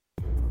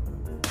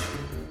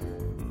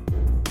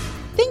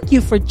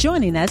Thank you for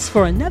joining us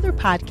for another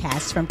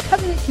podcast from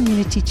Covenant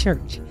Community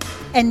Church.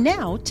 And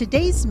now,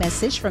 today's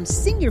message from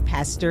Senior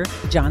Pastor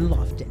John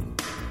Lofton.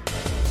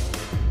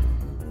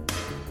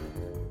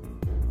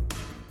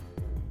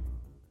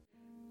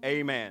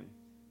 Amen.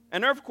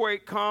 An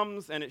earthquake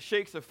comes and it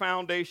shakes the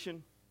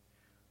foundation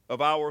of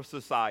our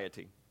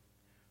society.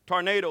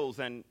 Tornadoes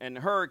and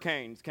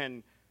hurricanes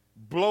can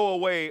blow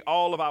away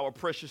all of our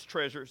precious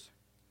treasures.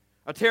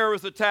 A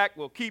terrorist attack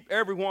will keep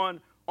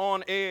everyone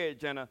on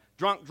edge, and a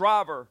drunk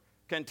driver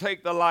can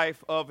take the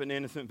life of an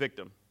innocent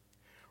victim.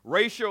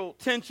 Racial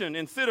tension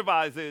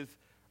incentivizes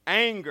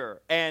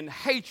anger and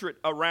hatred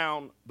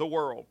around the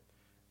world.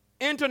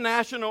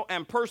 International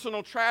and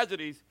personal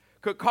tragedies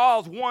could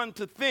cause one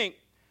to think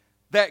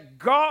that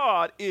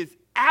God is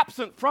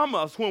absent from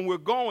us when we're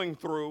going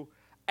through,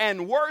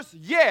 and worse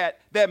yet,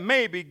 that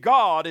maybe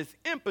God is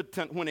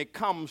impotent when it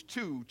comes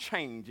to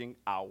changing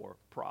our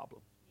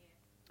problem.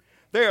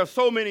 There are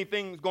so many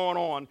things going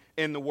on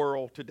in the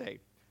world today.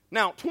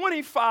 Now,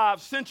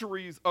 25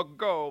 centuries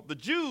ago, the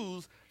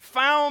Jews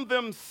found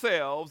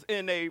themselves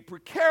in a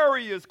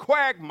precarious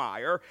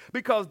quagmire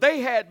because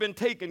they had been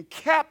taken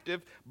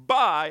captive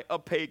by a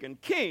pagan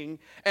king,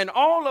 and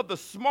all of the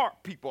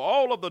smart people,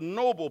 all of the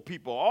noble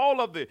people,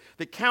 all of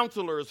the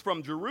counselors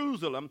from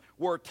Jerusalem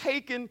were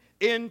taken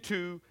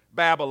into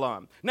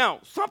Babylon.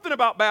 Now, something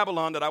about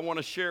Babylon that I want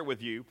to share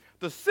with you.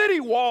 The city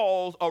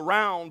walls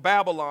around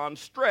Babylon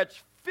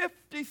stretch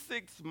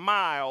 56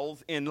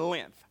 miles in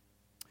length.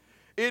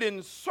 It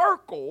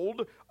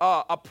encircled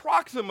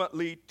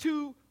approximately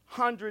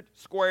 200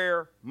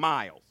 square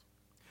miles.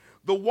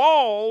 The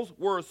walls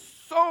were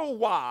so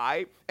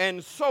wide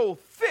and so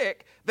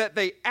thick that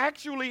they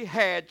actually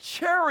had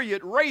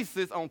chariot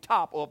races on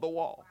top of the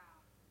wall.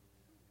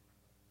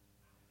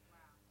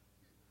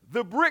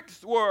 The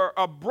bricks were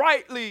a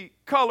brightly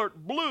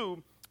colored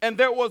blue, and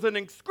there was an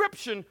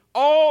inscription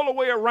all the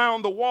way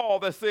around the wall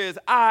that says,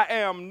 "I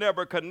am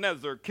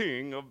Nebuchadnezzar,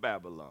 king of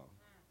Babylon."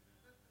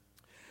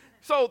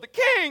 So the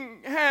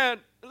king had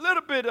a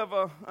little bit of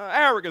an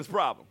arrogance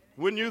problem,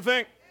 wouldn't you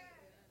think?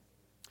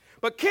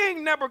 But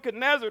King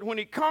Nebuchadnezzar, when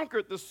he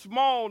conquered the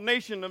small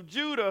nation of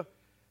Judah,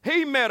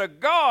 he met a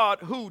God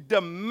who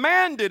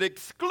demanded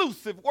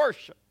exclusive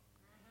worship.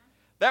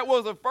 That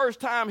was the first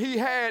time he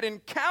had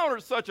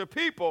encountered such a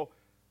people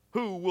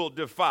who will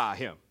defy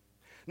him.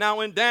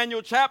 Now, in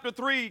Daniel chapter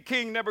 3,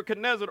 King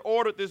Nebuchadnezzar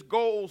ordered this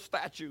gold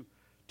statue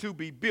to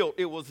be built.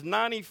 It was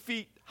 90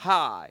 feet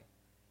high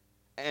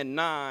and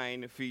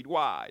 9 feet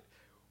wide.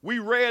 We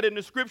read in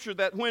the scripture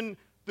that when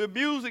the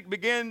music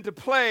began to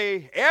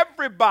play,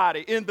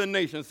 everybody in the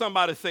nation,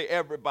 somebody say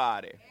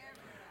everybody.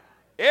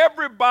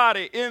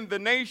 Everybody in the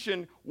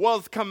nation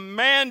was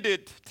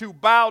commanded to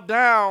bow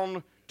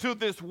down to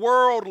this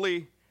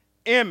worldly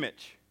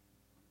image.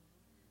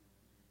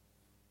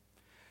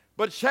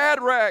 But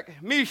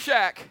Shadrach,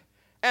 Meshach,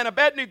 and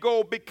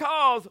Abednego,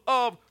 because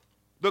of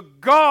the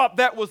God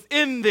that was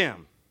in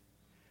them,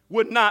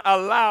 would not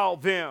allow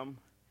them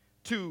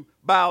to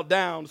bow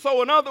down.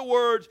 So in other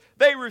words,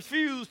 they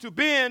refused to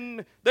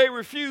bend, they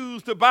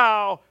refused to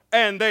bow,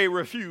 and they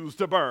refused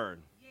to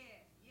burn.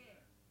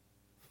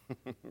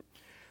 Yeah.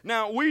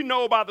 Now, we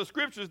know by the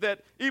scriptures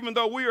that even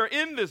though we are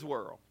in this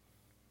world,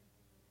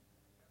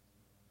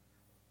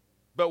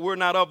 but we're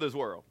not of this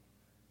world.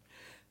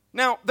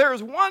 Now,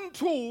 there's one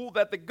tool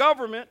that the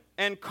government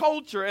and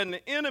culture and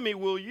the enemy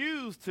will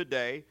use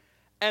today,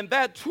 and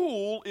that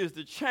tool is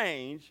to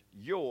change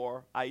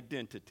your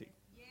identity.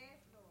 Yes,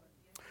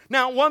 Lord.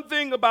 Now, one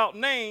thing about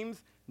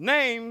names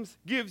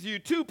gives you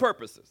two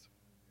purposes.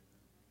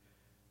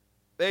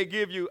 They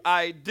give you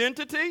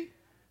identity,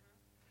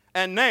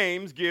 and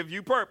names give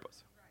you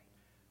purpose.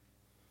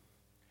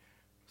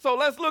 So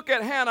let's look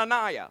at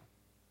Hananiah.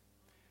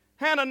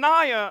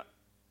 Hananiah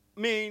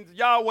means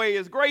Yahweh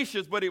is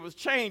gracious, but it was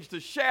changed to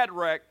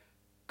Shadrach,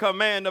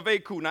 command of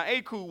Aku. Now,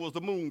 Aku was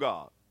the moon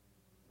god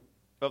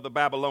of the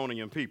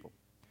Babylonian people.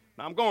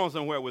 Now, I'm going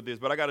somewhere with this,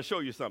 but I got to show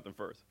you something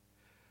first.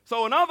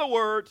 So, in other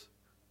words,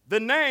 the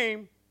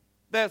name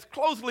that's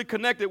closely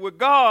connected with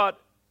God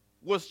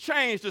was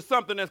changed to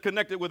something that's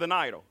connected with an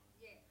idol.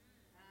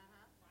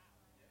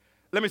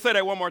 Let me say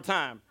that one more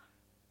time.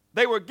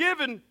 They were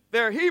given,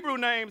 their Hebrew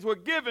names were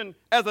given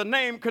as a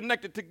name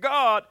connected to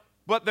God,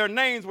 but their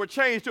names were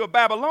changed to a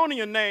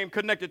Babylonian name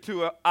connected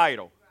to an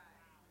idol.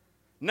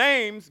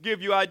 Names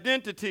give you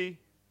identity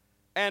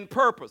and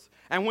purpose.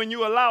 And when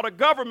you allow the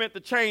government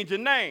to change a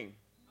name,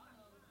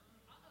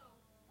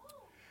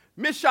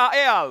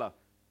 Mishael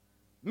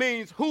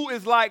means who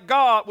is like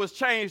God was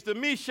changed to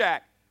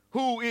Meshach,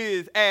 who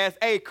is as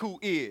Aku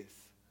is.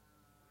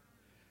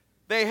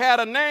 They had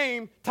a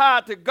name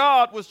tied to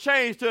God was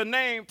changed to a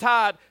name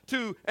tied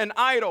to an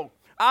idol.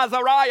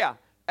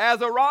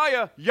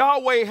 Azariah,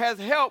 Yahweh has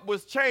helped,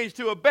 was changed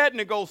to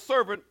Abednego,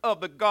 servant of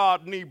the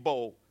god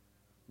Nebo.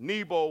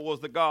 Nebo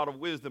was the god of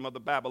wisdom of the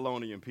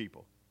Babylonian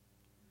people.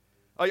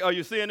 Are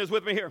you seeing this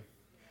with me here?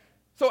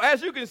 So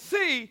as you can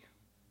see,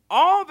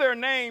 All their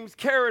names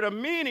carried a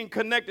meaning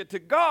connected to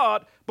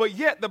God, but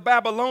yet the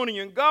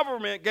Babylonian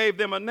government gave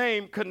them a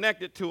name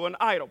connected to an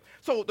idol.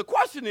 So the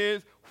question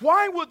is,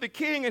 why would the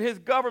king and his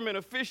government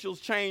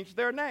officials change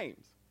their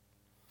names?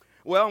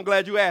 Well, I'm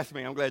glad you asked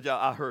me. I'm glad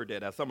I heard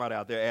that. Somebody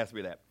out there asked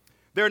me that.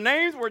 Their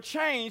names were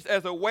changed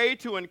as a way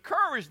to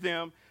encourage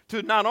them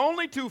to not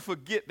only to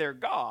forget their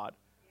God,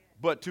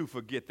 but to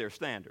forget their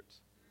standards.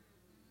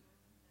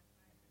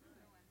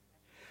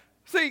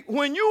 See,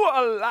 when you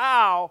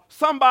allow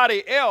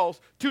somebody else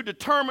to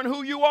determine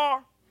who you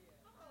are,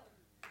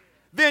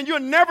 then you're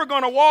never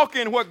going to walk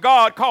in what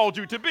God called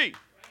you to be.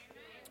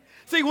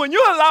 See, when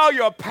you allow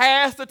your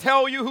past to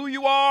tell you who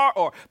you are,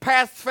 or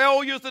past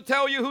failures to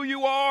tell you who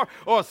you are,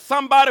 or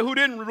somebody who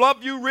didn't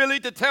love you really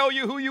to tell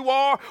you who you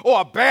are, or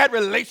a bad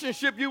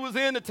relationship you was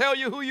in to tell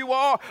you who you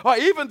are, or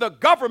even the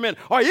government,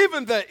 or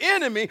even the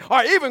enemy,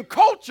 or even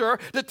culture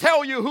to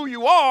tell you who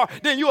you are,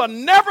 then you will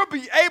never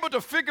be able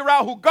to figure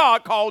out who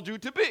God called you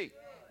to be.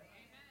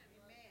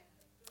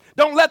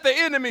 Don't let the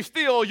enemy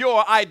steal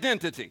your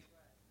identity.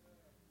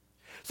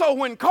 So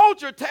when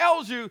culture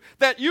tells you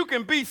that you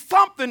can be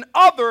something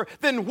other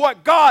than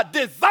what God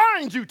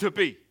designed you to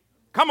be,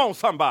 come on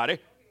somebody,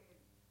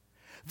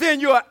 then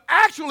you're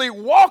actually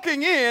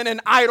walking in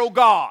an idol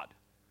God.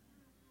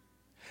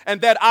 And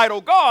that idol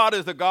God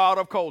is the God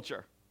of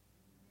culture.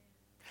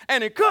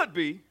 And it could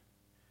be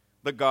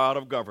the God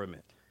of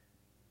government.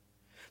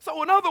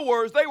 So in other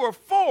words, they were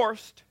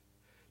forced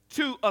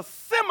to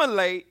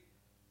assimilate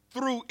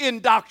through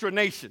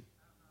indoctrination.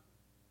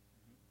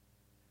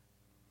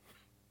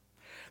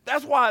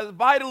 That's why it's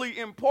vitally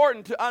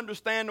important to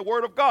understand the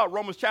Word of God.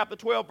 Romans chapter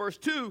 12, verse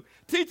 2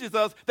 teaches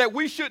us that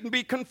we shouldn't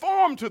be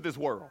conformed to this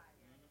world,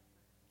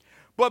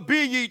 but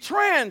be ye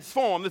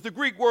transformed. It's the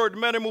Greek word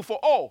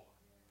metamorpho.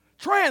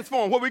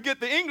 Transform, where we get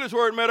the English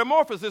word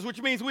metamorphosis,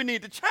 which means we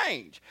need to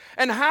change.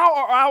 And how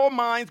are our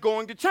minds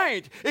going to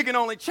change? It can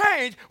only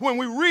change when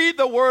we read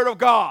the Word of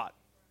God.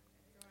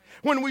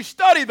 When we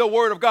study the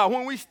Word of God,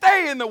 when we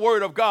stay in the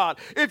Word of God.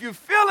 If you're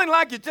feeling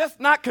like you're just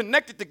not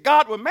connected to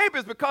God, well, maybe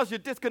it's because you're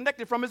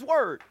disconnected from His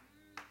Word.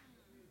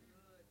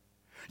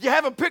 You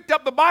haven't picked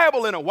up the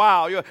Bible in a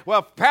while.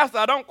 Well, Pastor,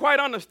 I don't quite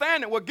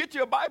understand it. Well, get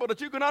you a Bible that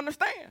you can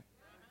understand.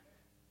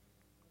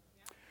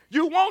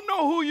 You won't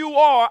know who you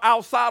are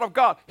outside of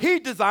God. He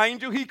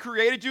designed you. He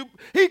created you.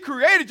 He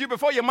created you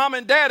before your mom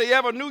and daddy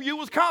ever knew you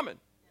was coming.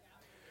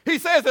 He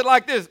says it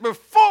like this: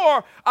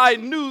 before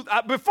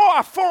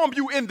I formed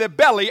you in the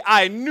belly,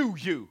 I knew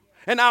you,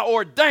 and I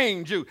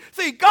ordained you.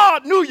 See,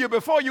 God knew you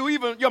before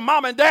your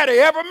mom and daddy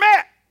ever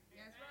met.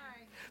 That's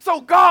right. So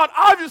God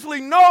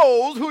obviously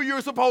knows who you're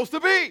supposed to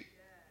be.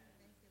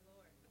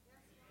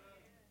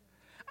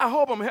 I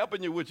hope I'm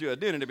helping you with your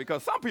identity,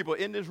 because some people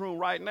in this room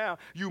right now,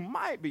 you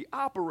might be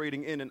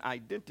operating in an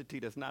identity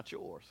that's not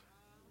yours.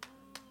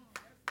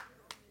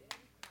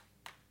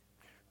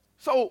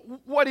 So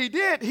what he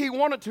did, he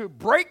wanted to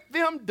break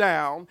them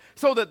down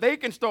so that they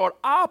can start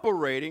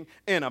operating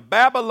in a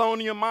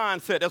Babylonian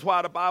mindset. That's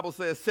why the Bible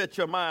says, set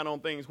your mind on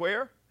things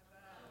where?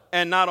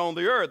 And not on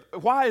the earth.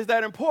 Why is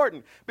that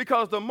important?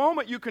 Because the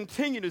moment you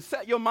continue to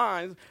set your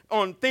minds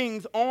on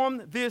things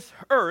on this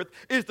earth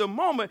is the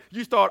moment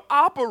you start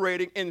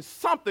operating in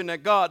something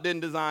that God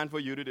didn't design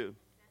for you to do.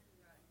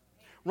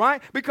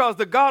 Right? Because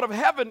the God of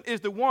heaven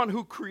is the one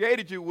who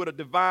created you with a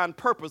divine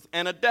purpose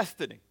and a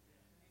destiny.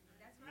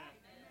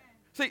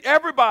 See,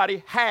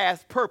 everybody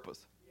has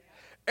purpose.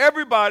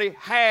 Everybody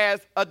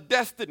has a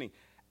destiny.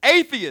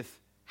 Atheists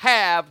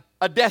have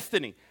a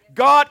destiny.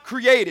 God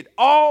created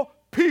all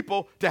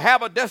people to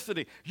have a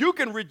destiny. You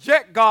can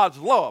reject God's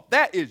love.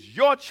 That is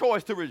your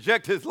choice to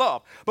reject His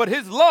love. But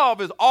His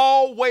love is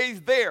always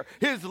there.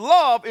 His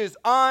love is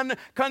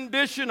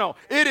unconditional.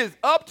 It is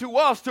up to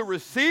us to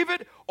receive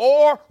it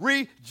or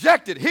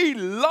reject it. He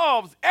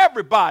loves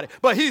everybody,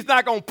 but He's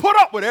not going to put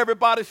up with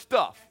everybody's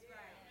stuff.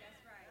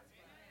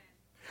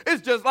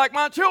 It's just like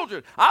my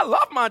children. I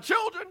love my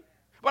children,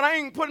 but I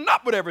ain't putting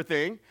up with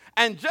everything.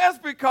 And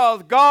just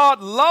because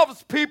God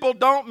loves people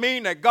don't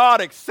mean that God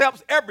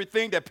accepts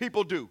everything that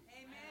people do.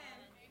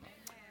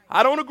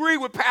 I don't agree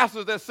with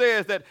pastors that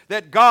says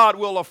that God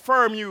will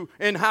affirm you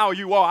in how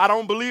you are. I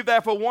don't believe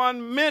that for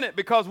 1 minute,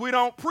 because we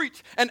don't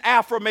preach an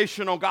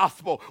affirmational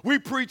gospel. We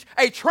preach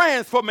a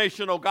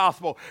transformational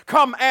gospel.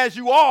 Come as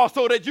you are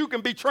so that you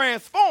can be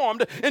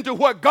transformed into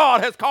what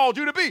God has called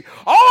you to be.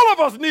 All of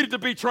us needed to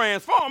be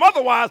transformed.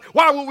 Otherwise,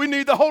 why would we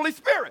need the Holy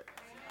Spirit?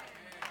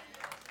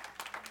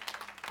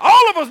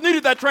 All of us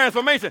needed that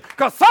transformation,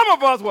 because some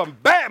of us were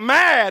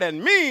mad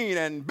and mean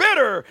and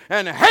bitter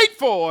and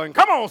hateful. And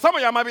come on, some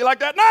of y'all might be like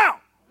that now.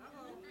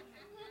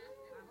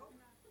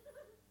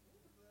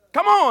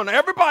 Come on,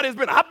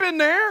 I've been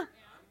there.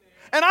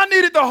 And I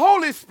needed the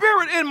Holy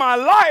Spirit in my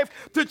life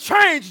to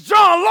change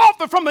John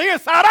Lofton from the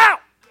inside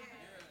out,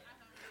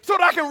 so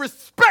that I can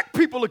respect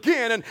people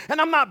again. And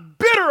I'm not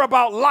bitter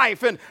about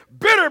life and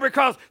bitter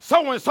because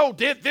so-and-so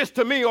did this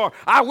to me, or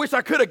I wish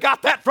I could have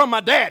got that from my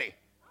daddy.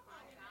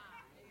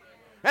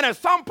 And at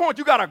some point,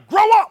 you got to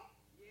grow up.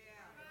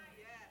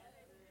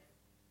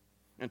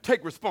 and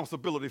take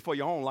responsibility for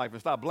your own life and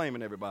stop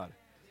blaming everybody.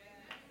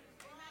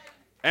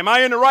 Am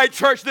I in the right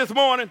church this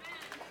morning?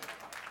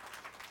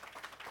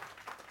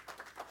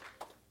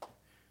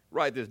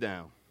 Write this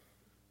down.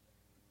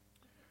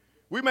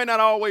 We may not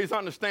always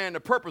understand the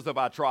purpose of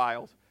our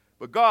trials,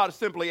 but God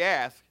simply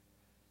asks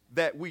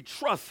that we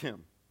trust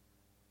him,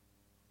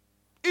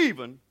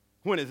 even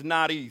when it's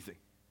not easy.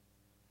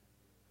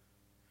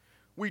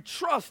 We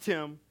trust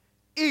him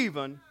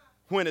even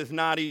when it's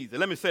not easy.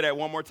 Let me say that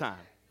one more time.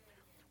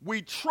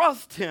 We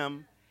trust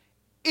him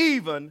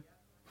even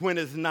when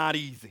it's not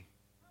easy.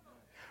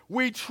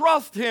 We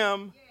trust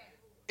him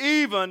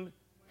even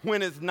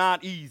when it's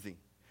not easy.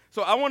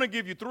 So I want to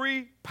give you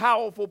 3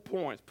 powerful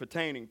points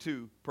pertaining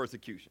to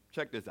persecution.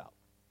 Check this out.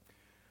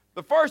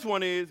 The first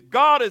one is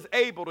God is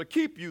able to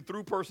keep you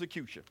through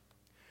persecution.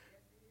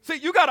 See,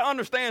 you got to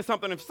understand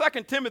something. In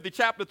 2 Timothy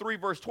chapter 3,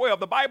 verse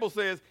 12, the Bible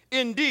says,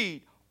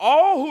 indeed,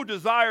 all who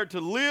desire to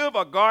live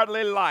a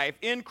godly life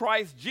in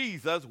Christ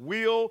Jesus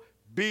will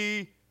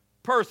be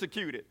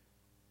persecuted.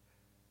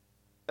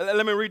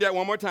 Let me read that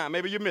one more time.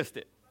 Maybe you missed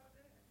it.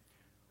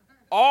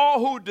 All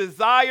who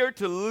desire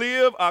to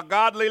live a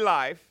godly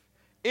life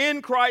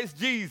in Christ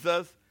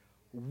Jesus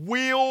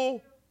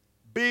will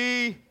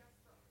be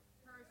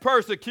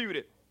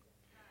persecuted.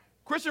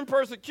 Christian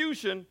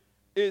persecution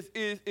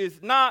is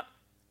not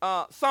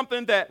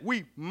something that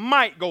we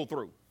might go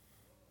through.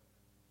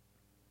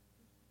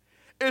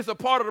 It's a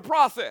part of the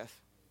process.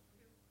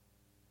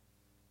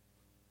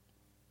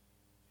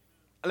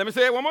 Let me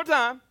say it one more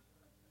time.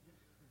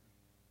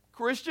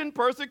 Christian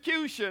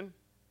persecution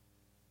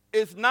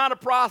is not a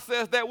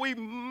process that we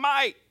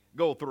might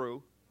go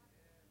through.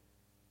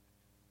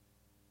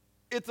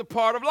 It's a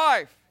part of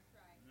life.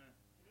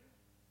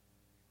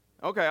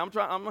 Okay, I'm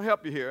gonna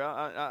help you here.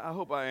 I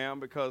hope I am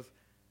because,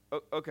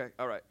 okay,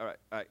 all right,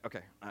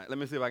 okay. All right, let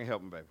me see if I can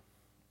help him, baby.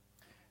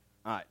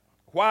 All right,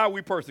 why are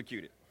we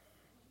persecuted?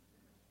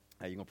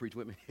 Hey, you gonna preach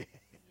with me?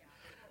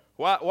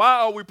 Why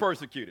are we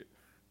persecuted?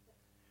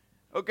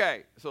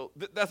 Okay, so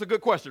that's a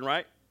good question,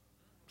 right?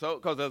 So,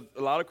 because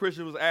a lot of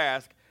Christians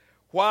ask,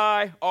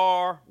 why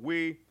are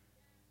we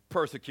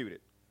persecuted?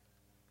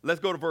 Let's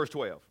go to verse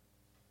 12.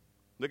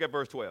 Look at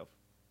verse 12.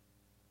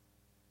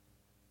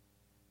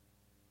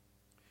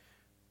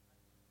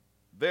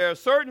 There are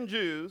certain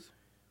Jews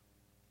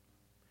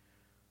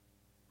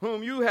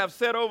whom you have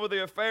set over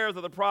the affairs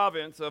of the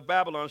province of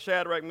Babylon,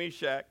 Shadrach,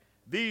 Meshach.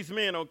 These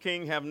men, O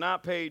king, have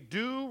not paid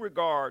due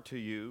regard to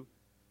you.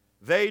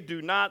 They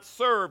do not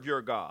serve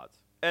your gods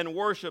and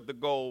worship the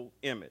gold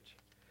image.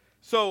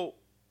 So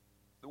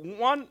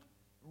one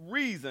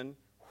reason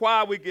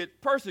why we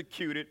get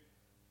persecuted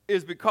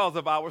is because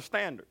of our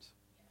standards.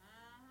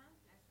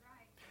 That's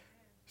right.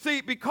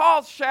 See,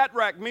 because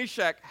Shadrach,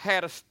 Meshach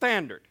had a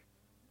standard,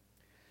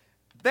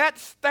 that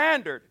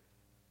standard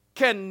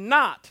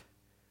cannot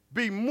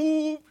be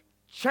moved,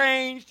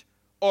 changed,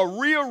 or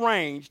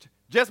rearranged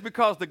just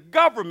because the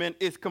government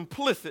is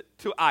complicit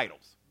to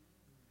idols.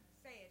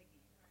 Say it again.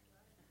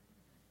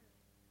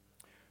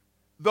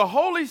 The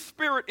Holy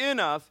Spirit in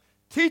us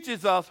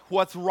teaches us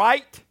what's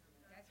right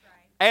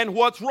and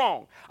what's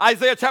wrong.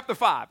 Isaiah chapter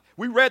 5.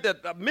 We read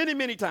that many,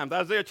 many times.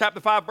 Isaiah chapter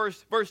 5,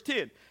 verse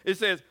 10. It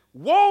says,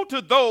 woe to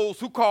those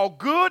who call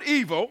good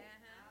evil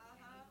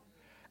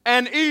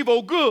and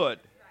evil good,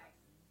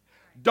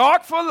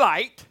 dark for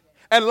light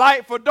and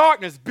light for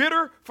darkness,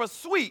 bitter for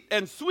sweet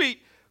and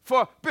sweet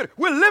for bitter.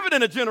 We're living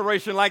in a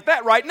generation like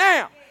that right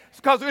now.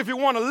 Because if you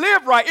want to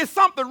live right, it's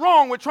something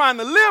wrong with trying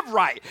to live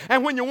right.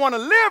 And when you want to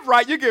live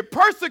right, you get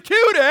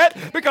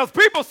persecuted because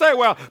people say,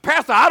 well,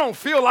 Pastor, I don't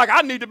feel like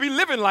I need to be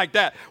living like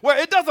that.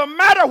 Well, it doesn't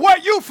matter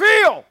what you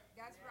feel.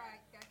 That's right.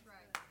 That's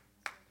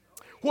right.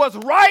 What's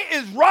right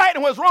is right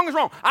and what's wrong is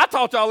wrong. I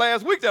taught y'all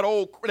last week that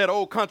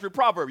old country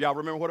proverb. Y'all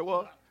remember what it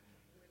was?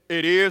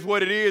 It is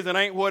what it is and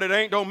ain't what it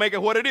ain't. Don't make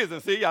it what it is.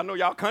 And see, I know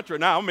y'all country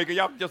now. I'm making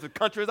y'all just as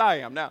country as I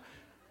am now.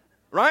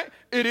 Right?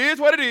 It is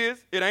what it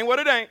is. It ain't what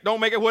it ain't. Don't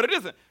make it what it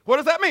isn't. What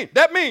does that mean?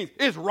 That means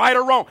it's right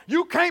or wrong.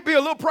 You can't be a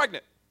little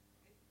pregnant.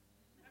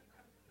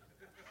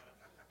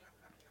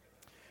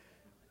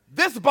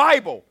 This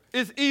Bible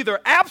is either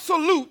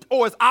absolute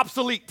or it's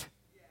obsolete.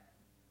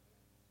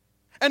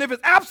 And if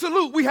it's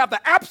absolute, we have to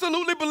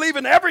absolutely believe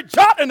in every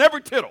jot and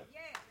every tittle.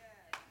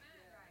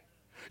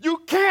 You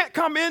can't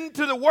come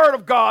into the Word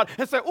of God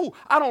and say, ooh,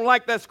 I don't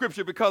like that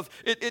scripture because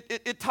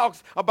it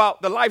talks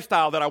about the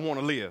lifestyle that I want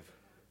to live.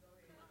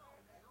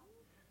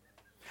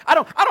 I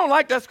don't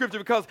like that scripture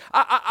because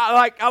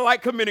I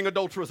like committing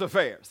adulterous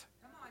affairs.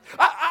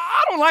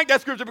 I don't like that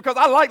scripture because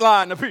I like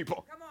lying to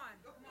people. Come on.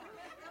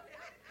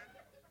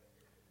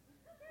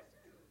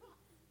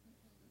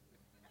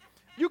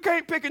 You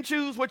can't pick and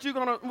choose what you're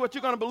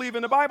gonna believe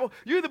in the Bible.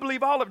 You either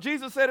believe all of it.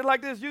 Jesus said it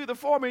like this: you either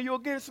for me or you're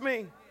against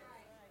me.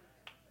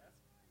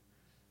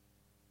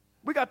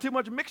 We got too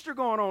much mixture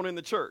going on in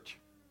the church.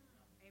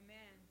 Amen.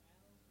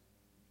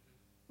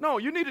 No,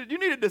 you need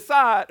to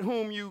decide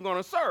whom you're going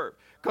to serve.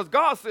 Because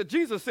God said,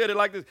 Jesus said it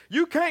like this: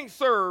 you can't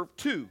serve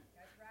two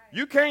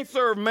You can't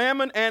serve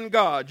mammon and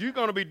God. You're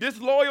going to be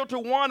disloyal to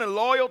one and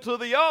loyal to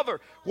the other.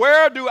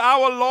 Where do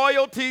our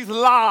loyalties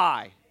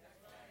lie?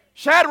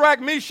 Shadrach,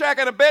 Meshach,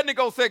 and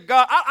Abednego said,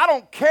 God, I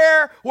don't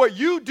care what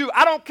you do.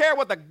 I don't care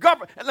what the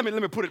government, let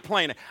me put it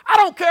plainly. I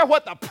don't care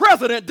what the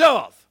president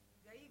does.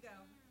 There you go.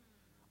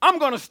 I'm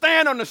going to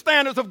stand on the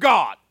standards of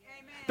God.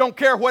 Amen. Don't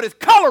care what his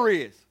color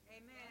is.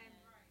 Amen.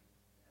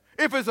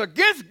 If it's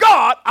against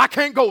God, I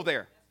can't go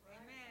there.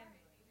 Amen.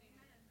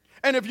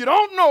 And if you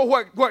don't know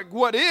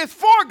what is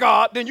for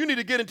God, then you need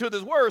to get into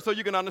this word so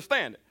you can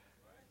understand it.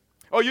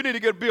 Or you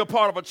need to be a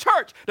part of a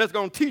church that's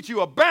going to teach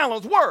you a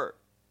balanced word.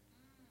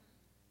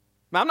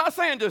 Now, I'm not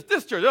saying just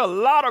this church. There are a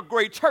lot of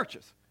great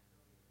churches.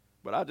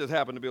 But I just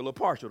happen to be a little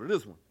partial to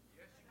this one.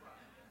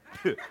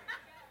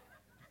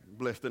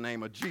 Bless the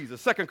name of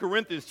Jesus. 2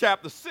 Corinthians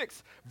chapter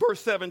 6, verse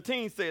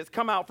 17 says,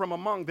 come out from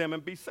among them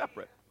and be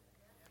separate.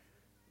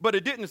 But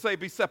it didn't say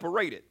be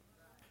separated.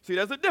 See,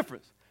 there's a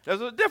difference.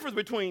 There's a difference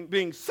between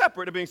being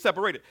separate and being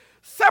separated.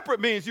 Separate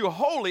means you're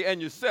holy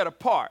and you're set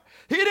apart.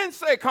 He didn't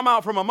say come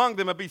out from among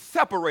them and be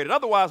separated.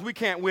 Otherwise, we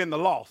can't win the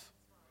loss.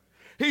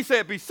 He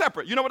said be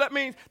separate. You know what that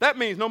means? That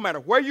means no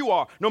matter where you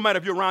are, no matter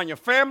if you're around your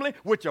family,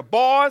 with your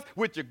boys,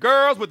 with your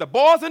girls, with the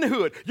boys in the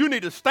hood, you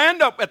need to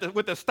stand up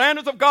with the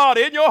standards of God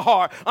in your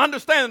heart,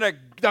 understanding that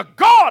the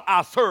God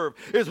I serve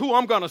is who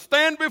I'm going to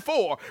stand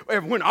before.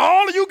 When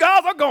all of you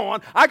guys are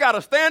gone, I got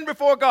to stand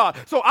before God.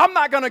 So I'm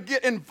not going to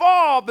get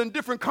involved in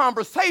different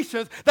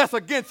conversations that's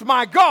against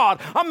my God.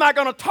 I'm not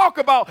going to talk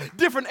about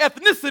different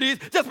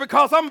ethnicities just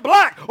because I'm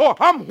black or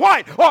I'm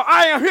white or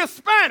I am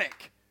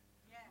Hispanic.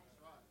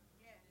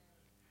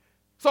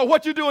 So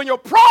what you do in your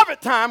private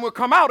time will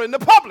come out in the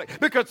public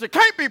because you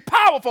can't be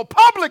powerful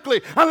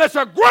publicly unless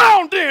you're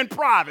ground in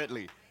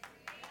privately.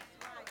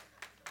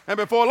 And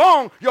before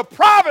long, your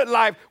private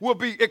life will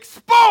be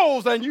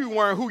exposed and you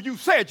weren't who you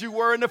said you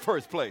were in the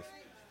first place.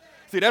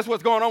 See, that's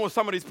what's going on with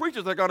some of these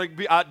preachers. They're going to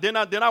be.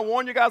 Didn't I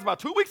warn you guys about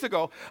 2 weeks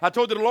ago? I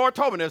told you the Lord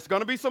told me there's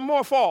going to be some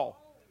more fall.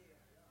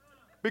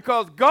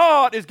 Because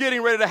God is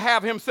getting ready to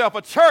have himself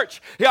a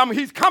church.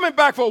 He's coming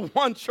back for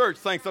one church,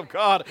 saints of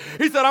God.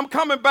 He said, I'm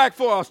coming back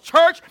for a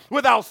church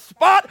without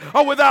spot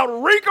or without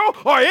wrinkle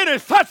or any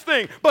such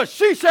thing, but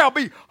she shall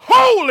be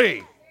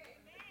holy.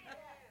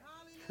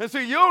 And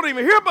see, you don't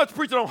even hear much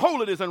preaching on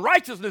holiness and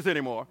righteousness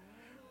anymore.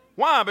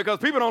 Why? Because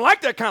people don't like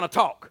that kind of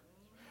talk.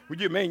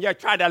 Would you mean you're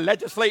trying to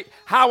legislate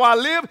how I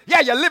live? Yeah,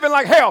 you're living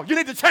like hell. You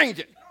need to change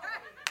it.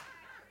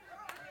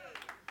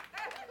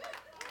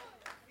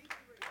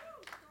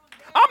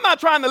 I'm not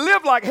trying to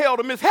live like hell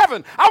to miss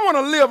heaven. I want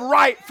to live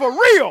right for real.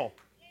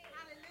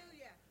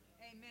 Hallelujah.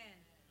 Amen.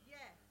 Yes.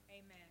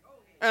 Amen.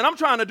 And I'm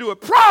trying to do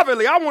it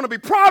privately. I want to be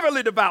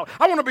privately devout.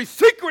 I want to be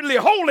secretly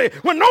holy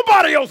when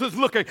nobody else is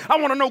looking. I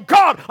want to know,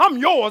 God, I'm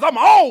yours. I'm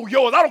all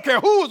yours. I don't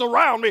care who's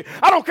around me.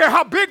 I don't care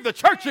how big the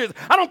church is.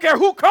 I don't care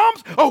who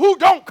comes or who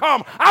don't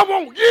come. I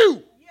want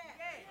you.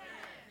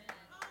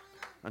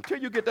 Until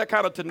you get that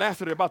kind of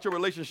tenacity about your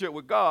relationship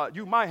with God,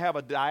 you might have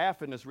a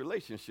diaphanous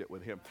relationship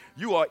with him.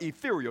 You are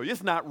ethereal.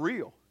 It's not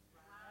real.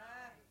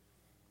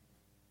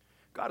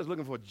 God is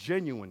looking for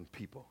genuine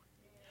people.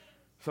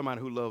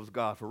 Somebody who loves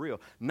God for real,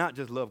 not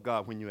just love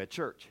God when you're at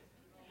church.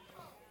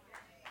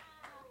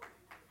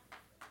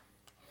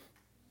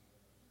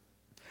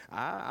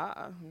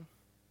 I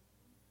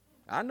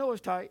know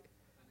it's tight.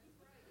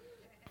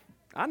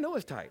 I know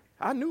it's tight.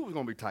 I knew it was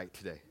going to be tight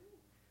today.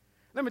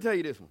 Let me tell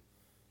you this one.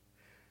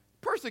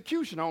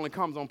 Persecution only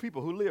comes on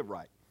people who live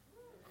right.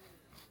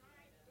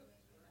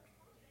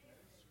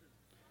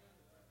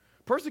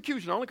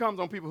 Persecution only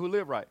comes on people who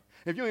live right.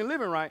 If you ain't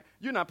living right,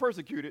 you're not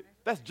persecuted.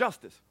 That's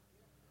justice.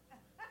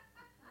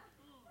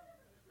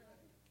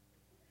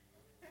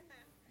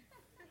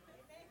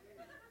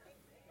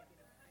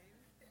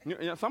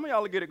 Some of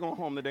y'all will get it going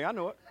home today. I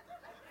know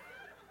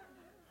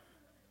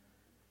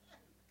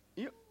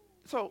it.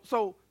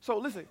 So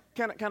listen.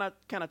 Can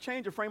I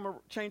change your frame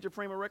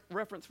of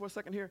reference for a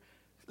second here?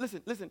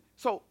 Listen.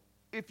 So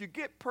if you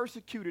get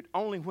persecuted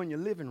only when you're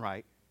living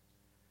right,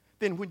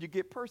 then when you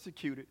get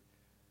persecuted,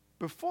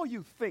 before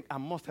you think I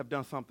must have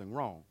done something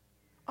wrong,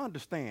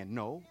 understand,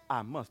 no,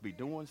 I must be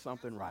doing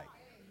something right.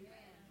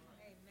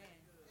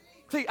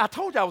 See, I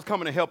told you I was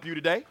coming to help you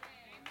today.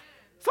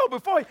 So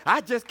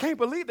I just can't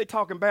believe they're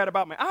talking bad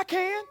about me. I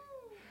can.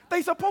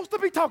 They supposed to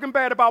be talking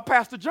bad about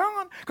Pastor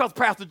John because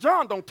Pastor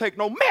John don't take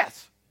no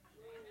mess.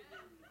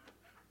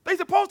 They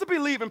supposed to be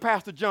leaving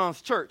Pastor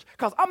John's church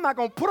because I'm not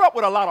going to put up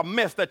with a lot of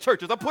mess that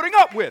churches are putting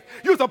up with.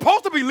 You're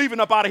supposed to be leaving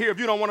up out of here if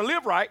you don't want to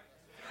live right.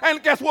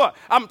 And guess what?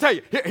 I'm going to tell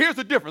you, here's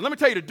the difference. Let me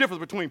tell you the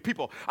difference between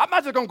people. I'm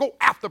not just going to go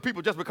after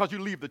people just because you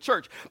leave the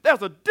church.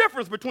 There's a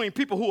difference between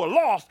people who are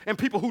lost and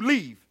people who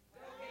leave.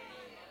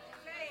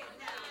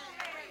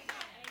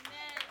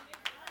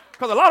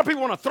 Because a lot of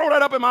people want to throw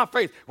that up in my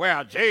face.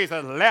 Well,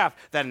 Jesus left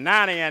the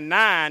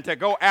 99 to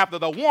go after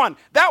the one.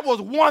 That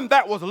was one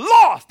that was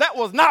lost. That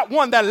was not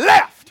one that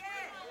left.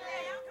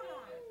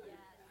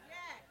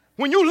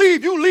 When you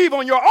leave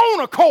on your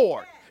own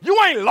accord.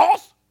 You ain't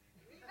lost.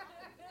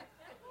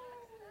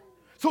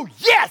 So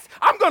yes,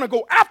 I'm going to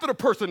go after the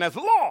person that's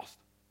lost.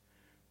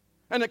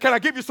 And can I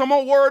give you some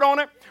more word on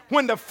it?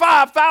 When the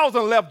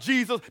 5,000 left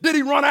Jesus, did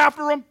he run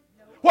after them?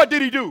 What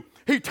did he do?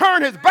 He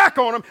turned his back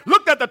on them,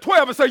 looked at the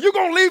 12 and said, you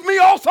going to leave me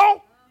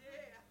also?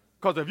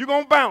 Because if you're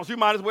going to bounce, you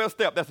might as well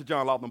step. That's the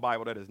John Lofton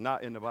Bible. That is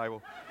not in the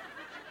Bible.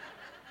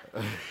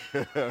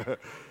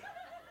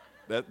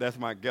 That's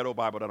my ghetto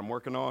Bible that I'm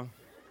working on.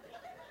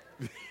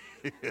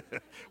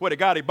 Well, they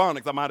got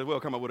Ebonics. I might as well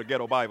come up with a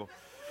ghetto Bible.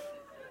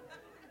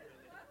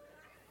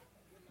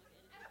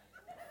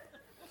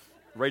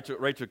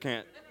 Rachel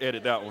can't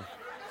edit that one.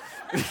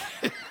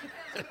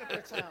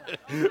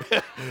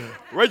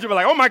 Rachel be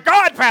like, oh my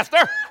God, Pastor.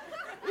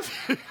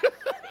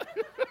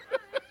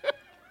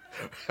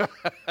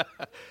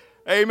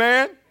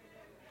 Amen.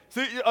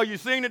 See, are you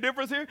seeing the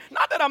difference here?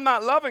 Not that I'm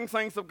not loving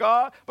saints of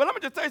God, but let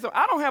me just tell you something.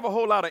 I don't have a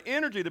whole lot of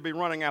energy to be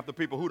running after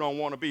people who don't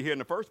want to be here in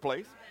the first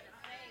place.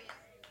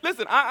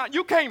 Listen,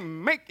 you can't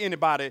make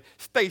anybody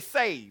stay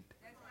saved.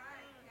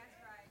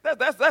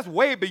 That's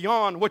way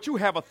beyond what you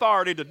have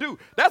authority to do.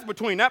 That's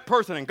between that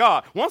person and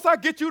God. Once I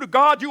get you to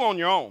God, you on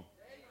your own.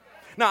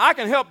 Now, I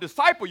can help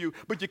disciple you,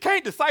 but you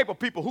can't disciple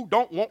people who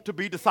don't want to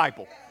be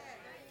discipled.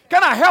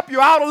 Can I help you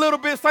out a little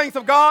bit, saints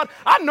of God?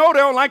 I know they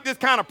don't like this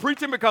kind of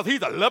preaching because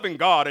he's a loving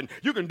God and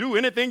you can do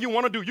anything you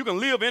want to do. You can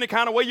live any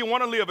kind of way you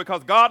want to live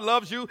because God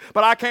loves you.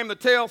 But I came to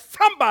tell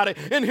somebody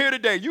in here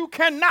today, you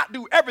cannot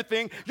do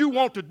everything you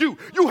want to do.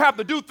 You have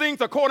to do things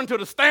according to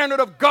the standard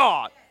of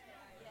God.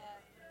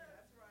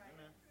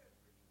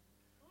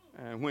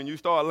 And when you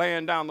start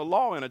laying down the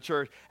law in a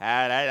church,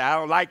 I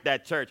don't like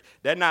that church.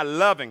 They're not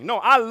loving. No,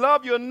 I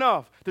love you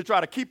enough to try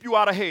to keep you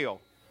out of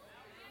hell.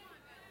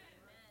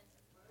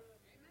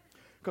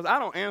 Because I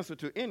don't answer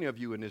to any of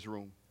you in this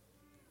room.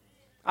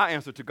 I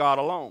answer to God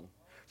alone.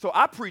 So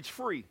I preach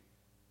free.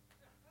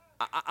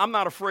 I'm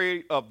not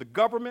afraid of the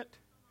government,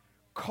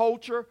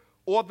 culture,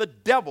 or the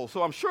devil.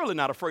 So I'm surely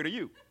not afraid of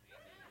you.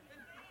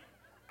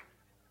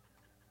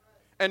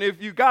 And if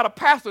you got a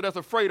pastor that's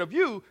afraid of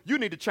you, you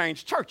need to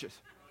change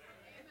churches.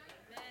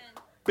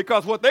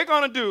 Because what they're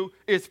going to do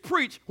is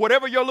preach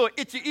whatever your little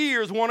itchy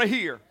ears want to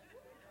hear.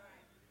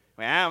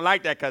 Well, I don't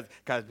like that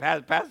because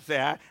Pastor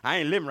said, I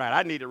ain't living right.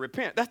 I need to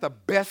repent. That's the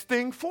best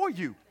thing for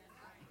you.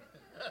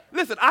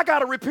 Listen, I got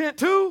to repent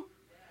too.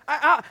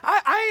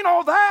 I ain't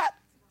all that.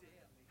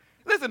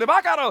 Listen, if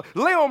I got to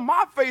lay on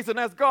my face and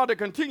ask God to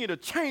continue to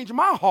change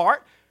my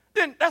heart,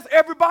 then that's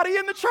everybody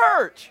in the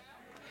church.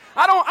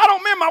 I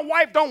don't mean my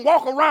wife don't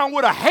walk around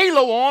with a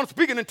halo on,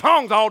 speaking in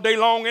tongues all day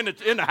long in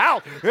the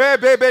house. Hey,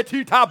 baby,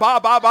 tita, ba,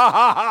 ba, ba,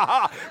 ha, ha,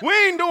 ha. We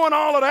ain't doing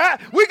all of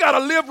that. We got to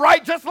live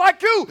right just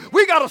like you.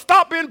 We got to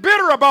stop being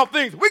bitter about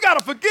things. We got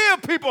to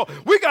forgive people.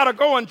 We got to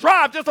go and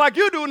drive just like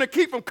you do and to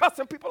keep from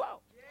cussing people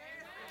out.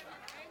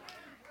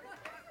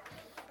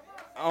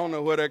 I don't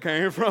know where that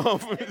came from.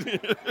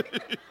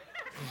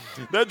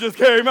 That just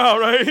came out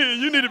right here.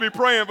 You need to be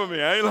praying for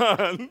me. I ain't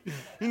lying.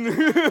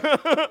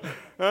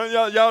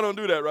 Y'all don't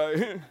do that,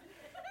 right?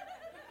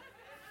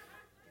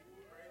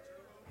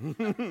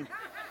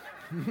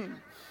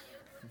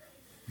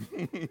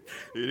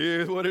 It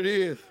is what it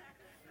is.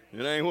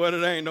 It ain't what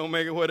it ain't. Don't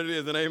make it what it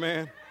is. And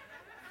amen.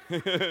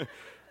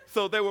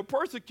 So they were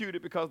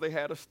persecuted because they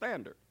had a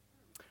standard.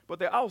 But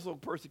they're also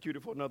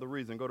persecuted for another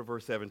reason. Go to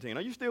verse 17.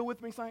 Are you still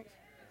with me, saints?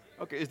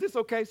 Okay, is this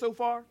okay so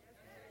far?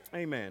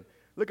 Amen.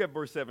 Look at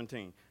verse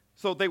 17.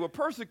 So they were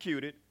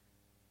persecuted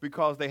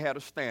because they had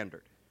a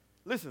standard.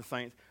 Listen,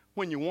 saints,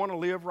 when you want to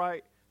live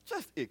right,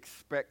 just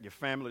expect your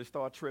family to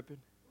start tripping.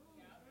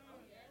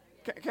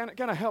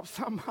 Can I help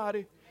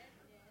somebody?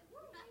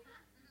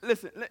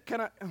 Listen,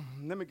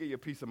 let me give you a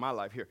piece of my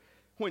life here.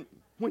 When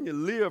you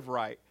live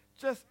right,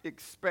 just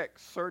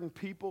expect certain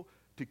people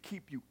to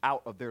keep you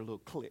out of their little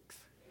cliques.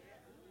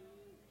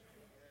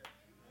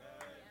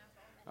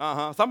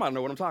 Somebody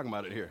know what I'm talking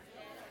about it here.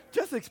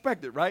 Just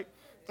expect it, right?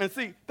 And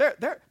see,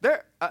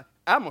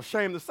 I'm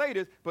ashamed to say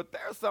this, but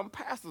there are some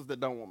pastors that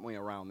don't want me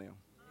around them.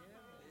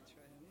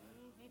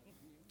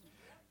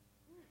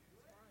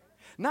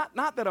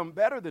 Not that I'm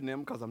better than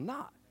them, because I'm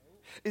not.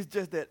 It's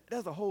just that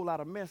there's a whole lot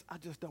of mess I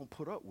just don't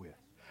put up with.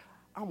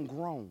 I'm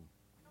grown.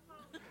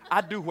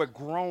 I do what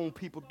grown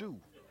people do.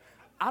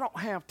 I don't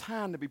have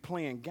time to be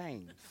playing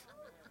games.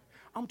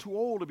 I'm too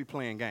old to be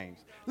playing games.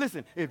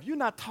 Listen, if you're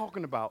not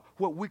talking about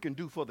what we can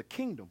do for the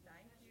kingdom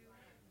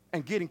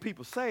and getting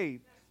people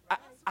saved,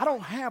 I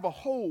don't have a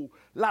whole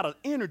lot of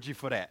energy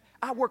for that.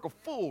 I work a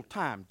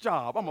full-time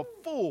job. I'm a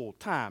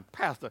full-time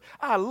pastor.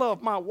 I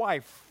love my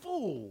wife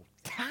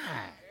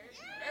full-time.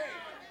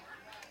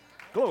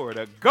 Glory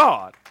to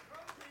God.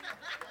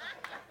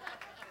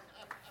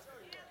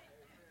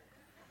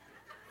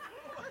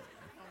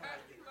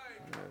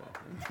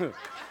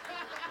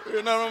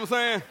 You know what I'm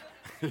saying?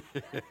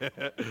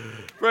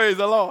 Praise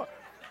the Lord.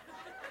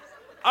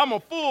 I'm a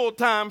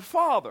full-time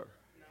father.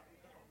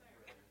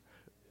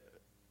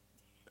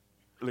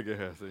 Look at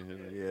her saying,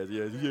 yes,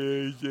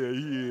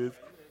 he is.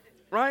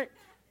 Right?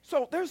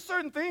 So there's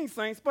certain things,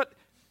 saints, but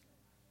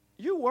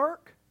you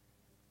work.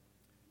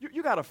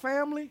 You got a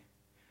family.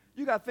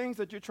 You got things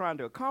that you're trying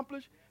to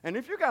accomplish. And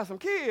if you got some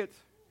kids,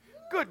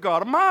 good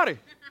God Almighty,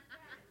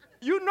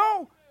 you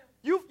know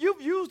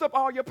You've used up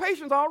all your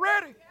patience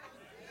already.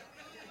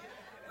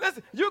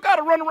 Listen, you got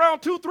to run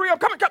around 2, 3 of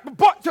them. Come here,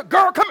 boy,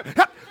 girl, come here.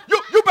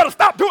 You better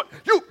stop doing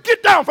it. You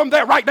get down from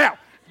there right now.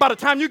 By the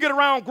time you get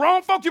around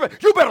grown folks,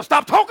 you better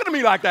stop talking to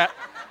me like that.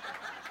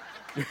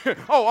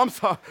 Oh, I'm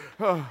sorry.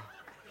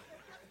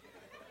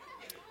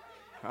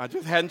 I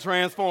just hadn't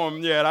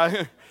transformed yet.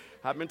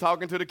 I've been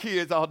talking to the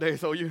kids all day,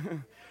 so you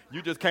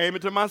just came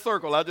into my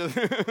circle.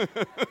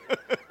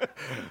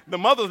 The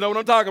mothers know what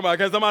I'm talking about.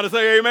 Can somebody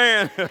say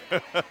amen?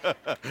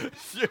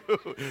 Shoot.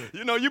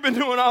 You know, you've been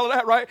doing all of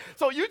that, right?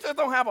 So you just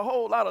don't have a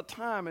whole lot of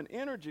time and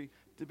energy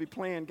to be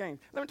playing games.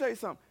 Let me tell you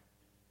something.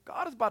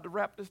 God is about to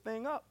wrap this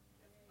thing up.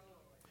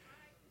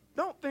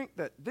 Don't think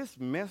that this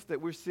mess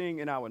that we're seeing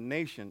in our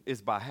nation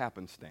is by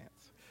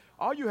happenstance.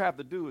 All you have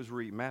to do is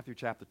read Matthew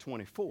chapter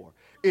 24.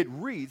 It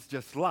reads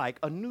just like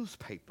a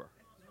newspaper.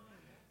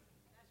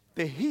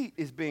 The heat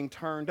is being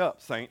turned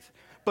up, saints,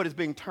 but it's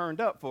being turned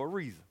up for a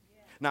reason.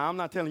 Now, I'm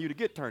not telling you to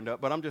get turned up,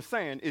 but I'm just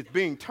saying it's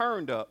being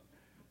turned up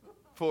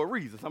for a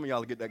reason. Some of y'all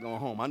will get that going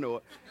home. I know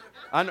it.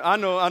 I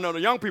know the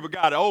young people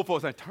got it. Old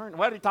folks say, "Turn."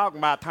 What are they talking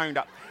about? Turned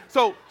up.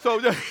 So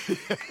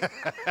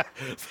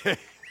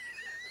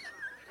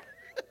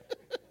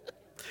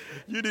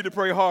you need to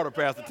pray harder,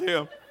 Pastor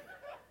Tim.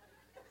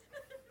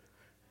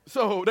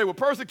 So they were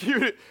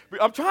persecuted.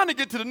 I'm trying to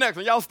get to the next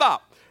one. Y'all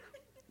stop.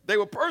 They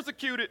were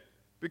persecuted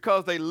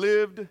because they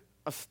lived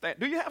a standard.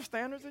 Do you have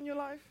standards in your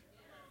life?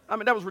 I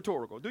mean, that was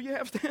rhetorical. Do you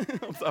have standards?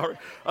 I'm sorry.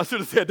 I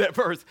should have said that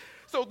first.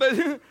 So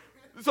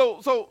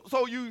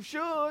you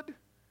should.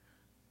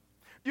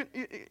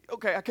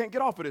 Okay, I can't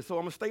get off of this, so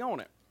I'm going to stay on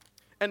it.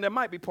 And there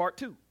might be part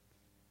 2.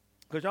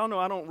 Because y'all know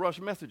I don't rush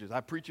messages. I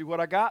preach you what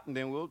I got, and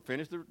then we'll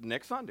finish the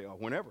next Sunday or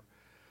whenever.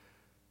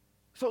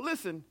 So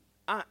listen,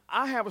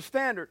 I have a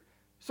standard.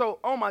 So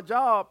on my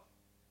job,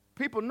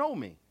 people know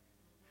me.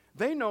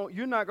 They know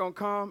you're not going to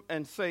come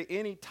and say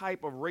any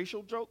type of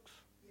racial jokes,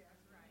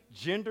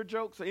 gender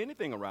jokes, or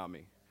anything around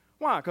me.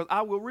 Why? Because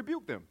I will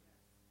rebuke them.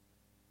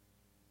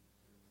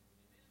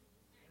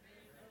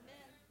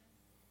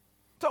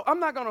 So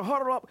I'm not going to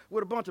huddle up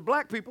with a bunch of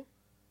black people,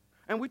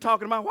 and we're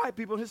talking about white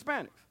people and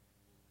Hispanics.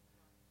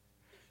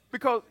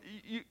 Because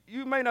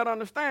you may not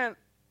understand,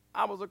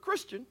 I was a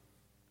Christian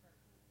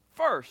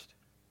first.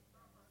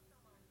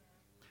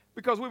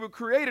 Because we were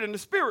created in the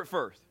spirit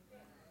first.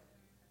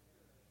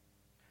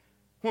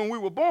 When we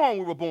were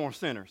born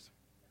sinners.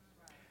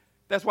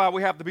 That's why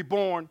we have to be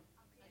born.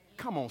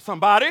 Come on,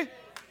 somebody.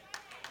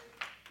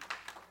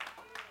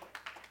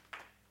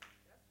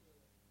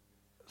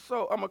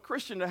 So I'm a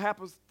Christian that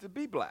happens to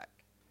be black.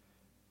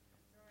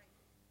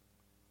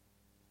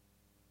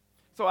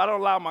 So I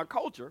don't allow my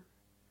culture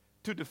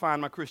to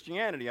define my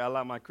Christianity. I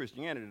allow my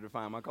Christianity to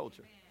define my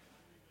culture.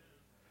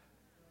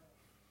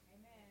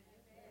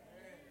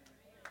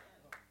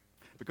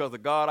 Because the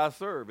God I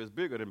serve is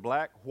bigger than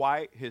black,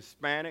 white,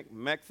 Hispanic,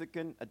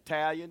 Mexican,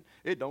 Italian.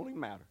 It don't even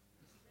matter.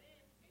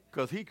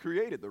 Because he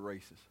created the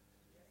races.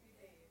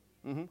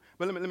 Mm-hmm.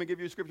 But let me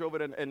give you a scripture over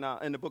there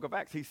in the book of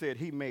Acts. He said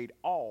he made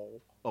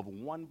all of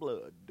one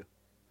blood.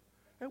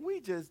 And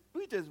we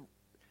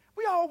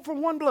all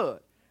from one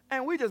blood.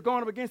 And we just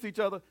going up against each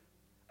other.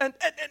 And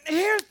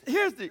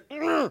here's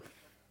the,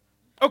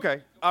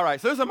 okay, all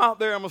right, so since I'm out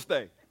there, I'm going to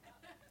stay.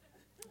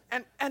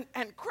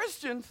 And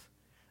Christians,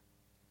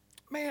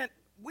 man,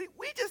 we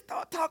just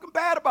start talking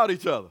bad about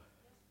each other.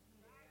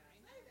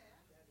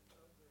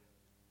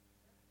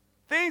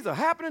 Things are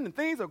happening and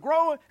things are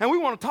growing, and we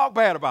want to talk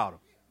bad about them.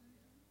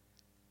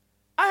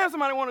 I have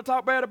somebody want to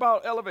talk bad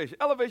about Elevation.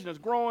 Elevation is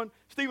growing.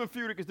 Stephen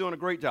Furtick is doing a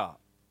great job.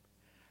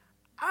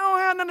 I don't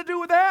have nothing to do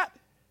with that.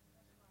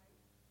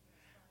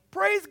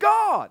 Praise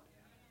God.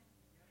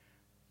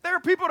 There are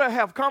people that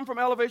have come from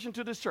Elevation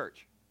to this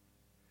church.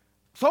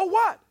 So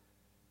what?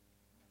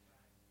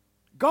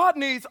 God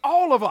needs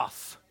all of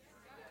us.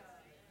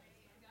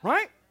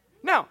 Right?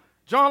 Now,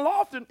 John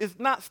Lofton is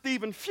not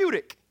Stephen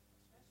Furtick.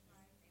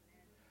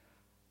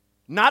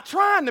 Not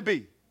trying to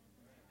be.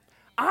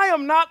 I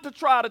am not to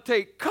try to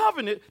take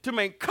covenant to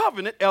make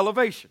covenant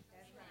elevation.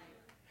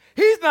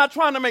 He's not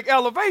trying to make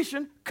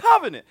elevation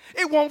covenant.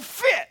 It won't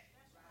fit.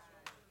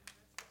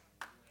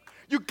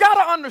 You got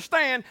to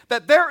understand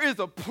that there is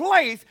a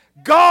place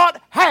God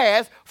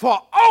has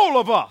for all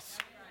of us.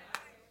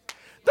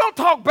 Don't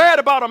talk bad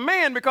about a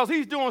man because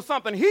he's doing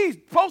something he's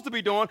supposed to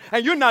be doing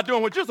and you're not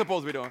doing what you're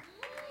supposed to be doing.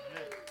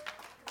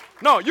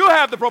 No, you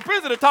have the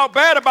propensity to talk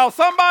bad about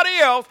somebody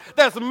else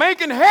that's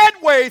making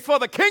headways for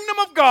the kingdom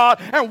of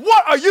God. And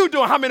what are you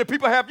doing? How many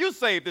people have you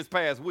saved this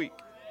past week?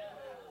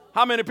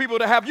 How many people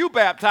have you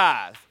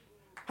baptized?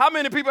 How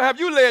many people have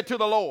you led to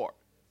the Lord?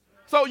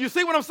 So you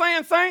see what I'm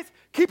saying, saints?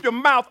 Keep your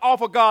mouth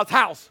off of God's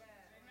house.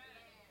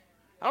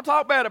 I don't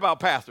talk bad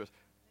about pastors.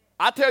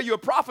 I tell you a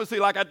prophecy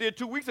like I did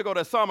 2 weeks ago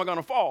that some are going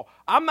to fall.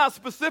 I'm not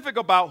specific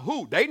about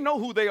who. They know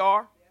who they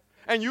are.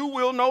 And you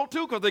will know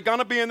too because they're going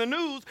to be in the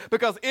news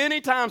because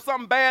anytime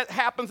something bad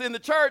happens in the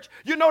church,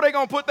 you know they're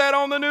going to put that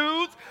on the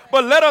news.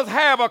 But let us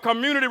have a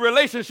community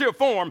relationship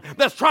forum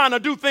that's trying to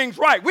do things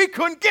right. We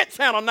couldn't get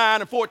Channel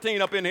 9 and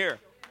 14 up in here.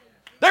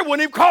 They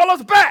wouldn't even call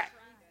us back.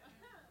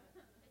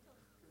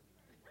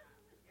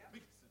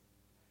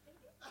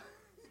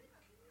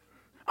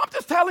 I'm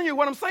just telling you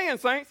what I'm saying,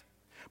 saints.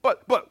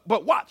 But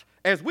watch,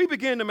 as we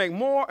begin to make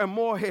more and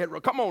more headway,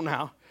 come on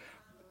now,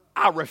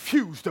 I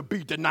refuse to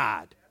be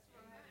denied.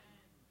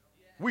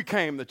 We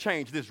came to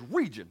change this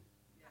region,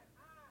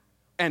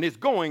 and it's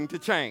going to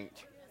change.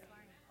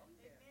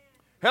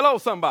 Hello,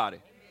 somebody.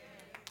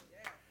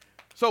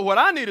 So what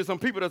I need is some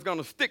people that's going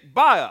to stick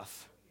by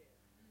us,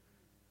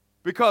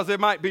 because it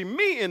might be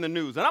me in the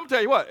news. And I'm going to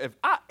tell you what, if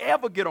I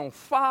ever get on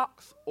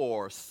Fox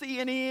or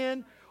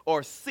CNN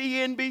or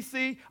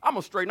CNBC, I'm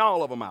going to straighten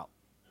all of them out.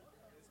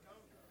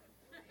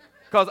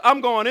 Because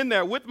I'm going in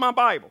there with my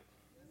Bible.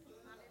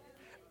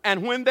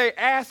 And when they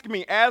ask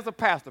me as a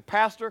pastor,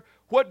 Pastor,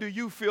 what do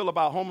you feel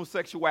about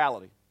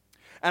homosexuality?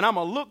 And I'm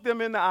going to look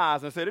them in the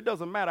eyes and say, it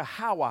doesn't matter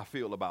how I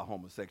feel about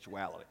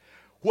homosexuality.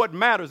 What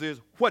matters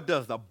is, what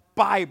does the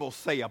Bible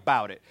say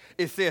about it?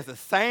 It says the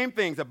same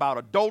things about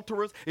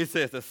adulterers. It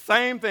says the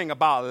same thing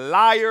about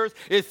liars.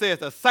 It says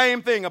the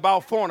same thing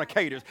about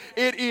fornicators.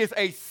 It is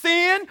a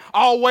sin,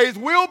 always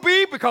will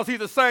be, because he's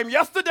the same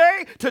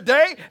yesterday,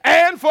 today,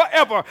 and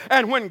forever.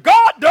 And when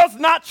God does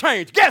not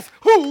change, guess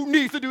who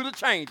needs to do the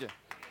changing?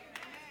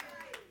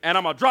 And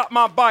I'm going to drop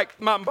my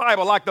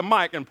Bible like the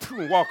mic and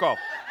walk off.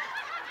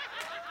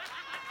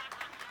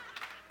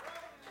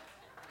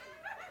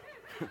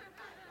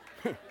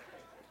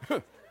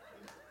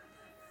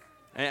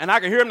 And I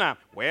can hear him now.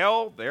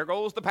 Well, there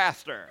goes the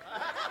pastor.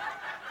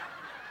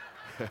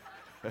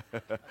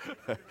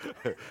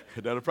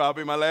 That'll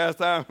probably be my last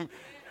time.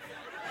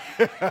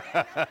 They ain't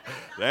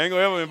going to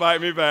ever invite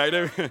me back.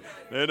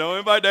 They don't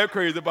invite that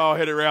crazy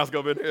bald-headed rascal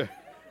up in here.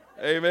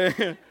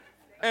 Amen.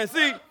 And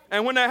see,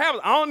 and when that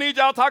happens, I don't need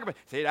y'all talking about,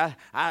 see,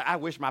 I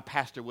wish my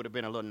pastor would have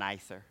been a little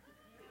nicer.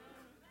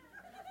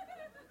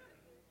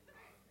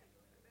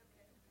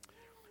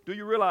 Do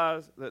you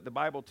realize that the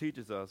Bible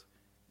teaches us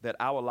that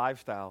our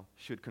lifestyle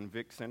should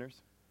convict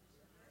sinners?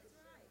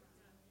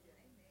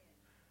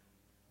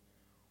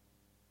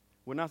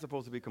 We're not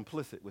supposed to be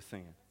complicit with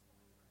sin.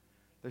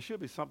 There should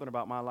be something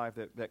about my life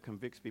that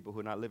convicts people who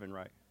are not living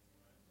right.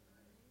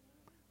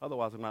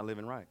 Otherwise, I'm not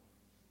living right.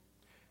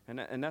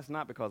 And that's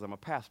not because I'm a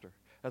pastor.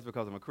 That's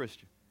because I'm a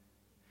Christian.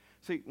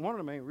 See, one of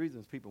the main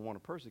reasons people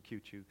want to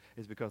persecute you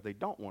is because they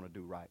don't want to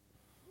do right.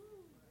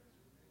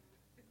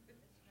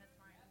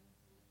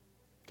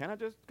 Can I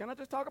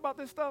just talk about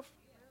this stuff?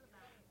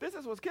 This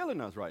is what's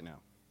killing us right now.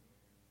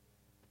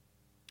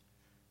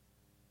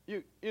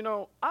 You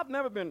know, I've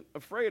never been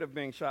afraid of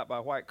being shot by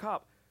a white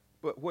cop,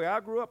 but where I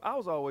grew up, I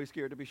was always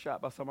scared to be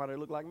shot by somebody that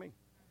looked like me.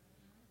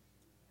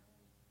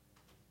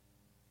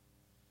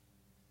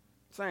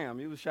 Sam,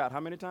 you was shot how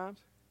many times?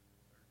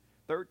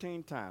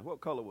 13 times. What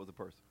color was the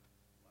person?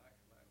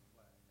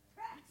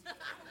 Black.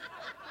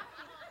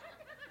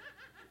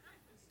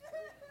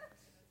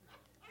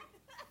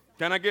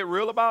 Can I get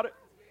real about it?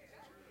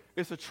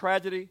 It's a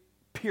tragedy,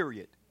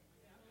 period.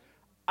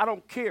 I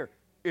don't care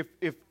if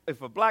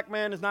a black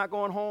man is not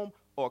going home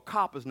or a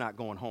cop is not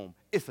going home.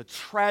 It's a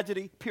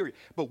tragedy, period.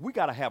 But we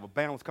got to have a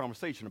balanced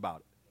conversation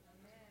about it.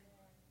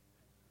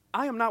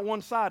 I am not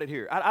one-sided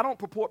here. I don't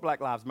purport Black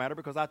Lives Matter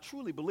because I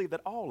truly believe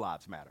that all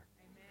lives matter.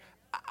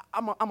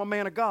 I'm a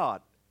man of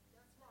God.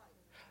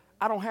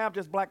 I don't have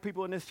just black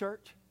people in this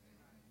church.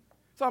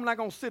 So I'm not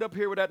going to sit up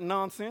here with that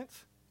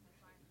nonsense.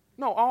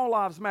 No, all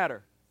lives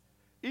matter.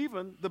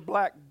 Even the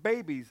black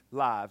babies'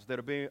 lives that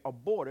are being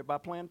aborted by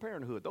Planned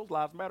Parenthood, those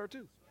lives matter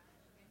too.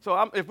 So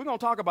if we're going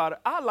to talk about it,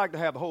 I'd like to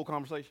have the whole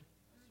conversation.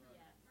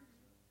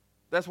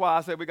 That's why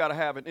I said we got to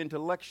have an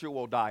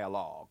intellectual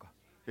dialogue.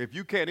 If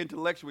you can't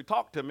intellectually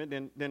talk to me,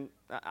 then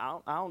I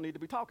don't need to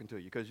be talking to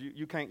you, because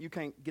you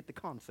can't get the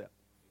concept.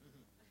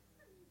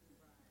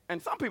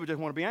 And some people just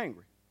want to be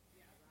angry.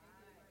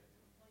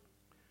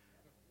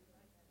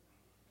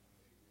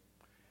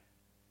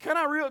 Can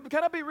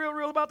I be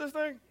real about this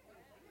thing?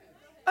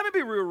 Let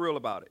me be real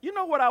about it. You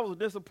know what I was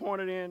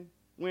disappointed in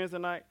Wednesday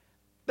night?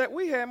 That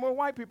we had more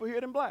white people here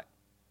than black.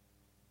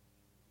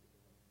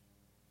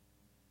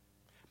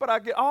 But I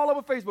get all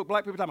over Facebook,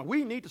 black people talking,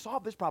 we need to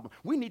solve this problem.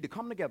 We need to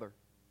come together.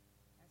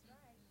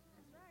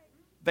 That's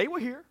right. They were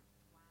here.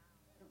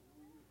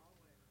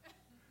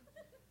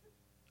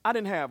 I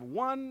didn't have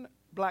one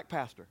black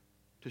pastor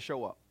to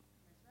show up.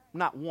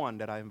 Not one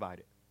that I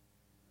invited.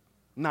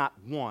 Not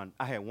one.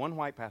 I had one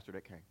white pastor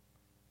that came.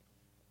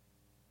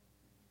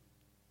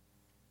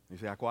 You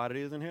see how quiet it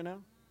is in here now?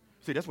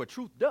 See, that's what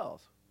truth does.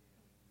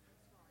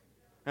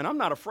 And I'm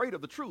not afraid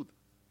of the truth.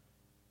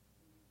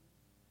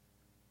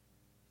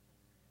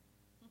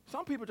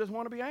 Some people just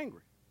want to be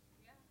angry.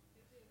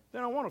 They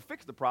don't want to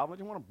fix the problem.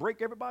 They want to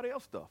break everybody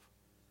else's stuff.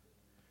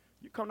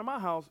 You come to my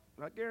house,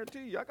 I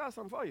guarantee you, I got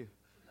something for you.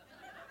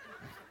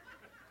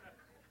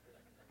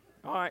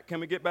 All right, can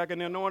we get back in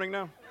the anointing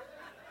now?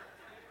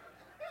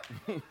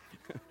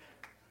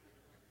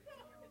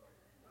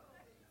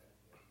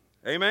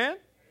 Amen?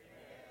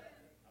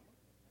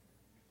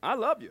 I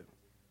love you.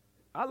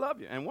 I love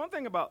you. And one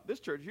thing about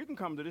this church, you can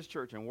come to this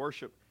church and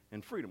worship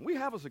in freedom. We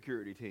have a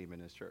security team in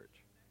this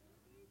church.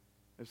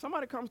 If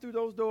somebody comes through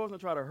those doors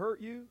and try to hurt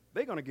you,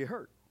 they're going to get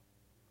hurt.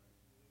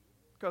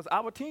 Because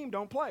our team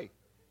don't play.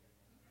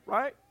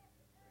 right?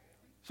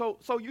 So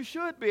you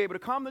should be able to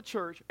come to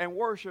church and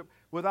worship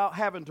without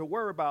having to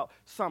worry about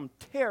some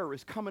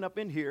terrorist coming up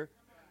in here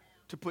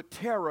to put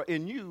terror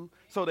in you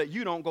so that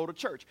you don't go to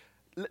church.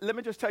 Let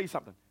me just tell you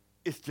something.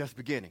 It's just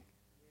beginning.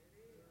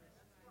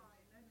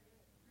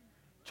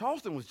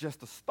 Charleston was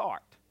just a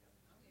start.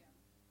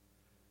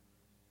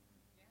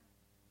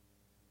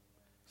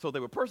 So they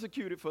were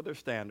persecuted for their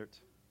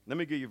standards. Let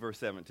me give you verse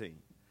 17.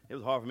 It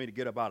was hard for me to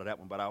get up out of that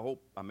one, but I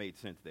hope I made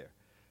sense there.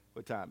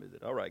 What time is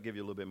it? All right, give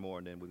you a little bit more,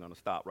 and then we're going to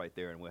stop right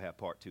there, and we'll have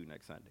part 2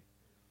 next Sunday.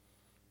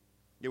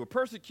 They were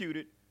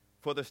persecuted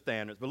for their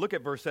standards, but look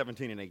at verse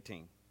 17 and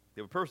 18.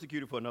 They were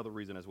persecuted for another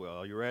reason as well.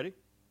 Are you ready?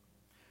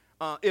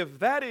 If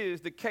that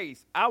is the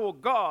case, our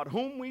God,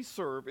 whom we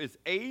serve, is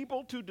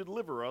able to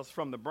deliver us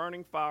from the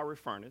burning fiery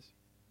furnace,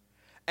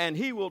 and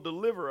he will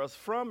deliver us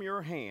from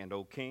your hand,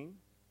 O king.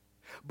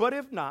 But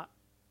if not,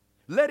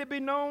 let it be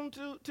known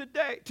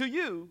today to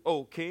you,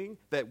 O king,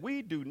 that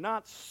we do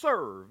not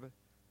serve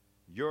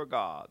your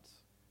gods,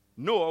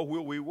 nor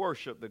will we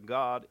worship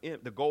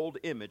the gold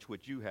image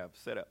which you have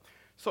set up.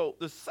 So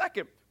the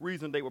second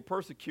reason they were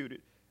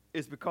persecuted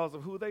is because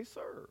of who they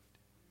served.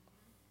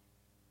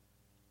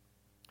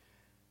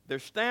 Their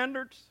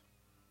standards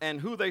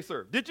and who they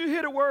served. Did you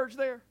hear the words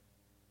there?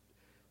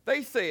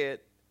 They said,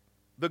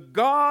 the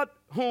God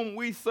whom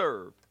we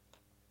serve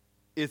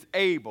is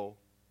able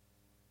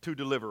to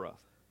deliver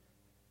us.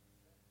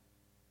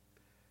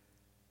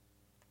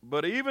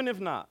 But even if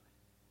not,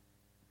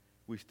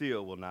 we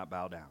still will not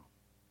bow down.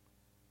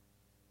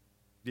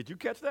 Did you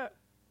catch that?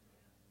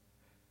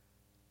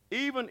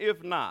 Even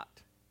if not,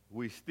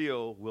 we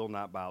still will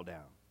not bow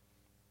down.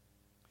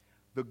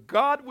 The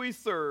God we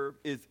serve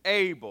is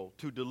able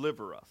to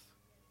deliver us.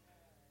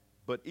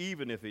 But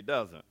even if he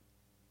doesn't,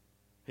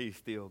 he's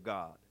still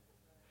God.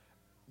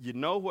 You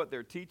know what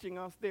they're teaching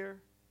us there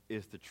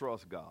is to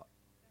trust God.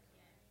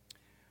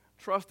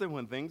 Trust him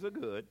when things are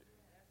good,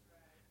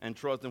 and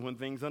trust him when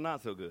things are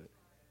not so good.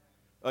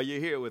 Are you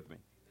here with me?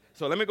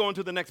 So let me go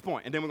into the next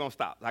point, and then we're going to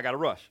stop. I got to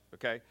rush,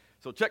 okay?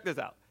 So check this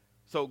out.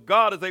 So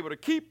God is able to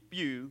keep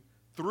you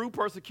through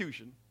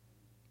persecution.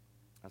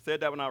 I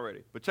said that one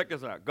already, but check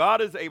this out. God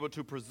is able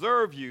to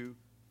preserve you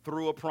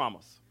through a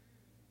promise.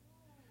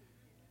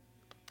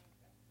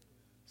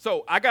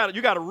 So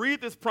you got to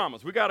read this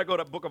promise. We got to go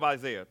to the book of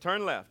Isaiah.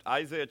 Turn left,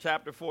 Isaiah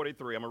chapter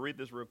 43. I'm going to read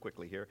this real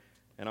quickly here.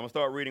 And I'm going to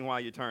start reading while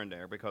you turn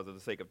there because of the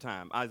sake of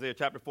time. Isaiah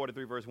chapter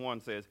 43, verse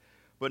 1 says,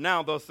 but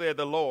now thus said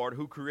the Lord,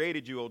 who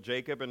created you, O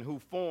Jacob, and who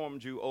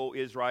formed you, O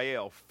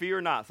Israel. Fear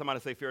not. Somebody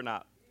say, fear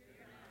not.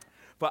 Fear not.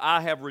 For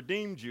I have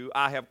redeemed you.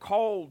 I have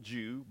called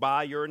you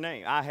by your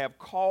name. I have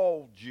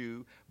called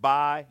you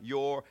by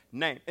your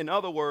name. In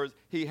other words,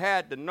 he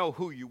had to know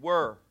who you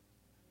were.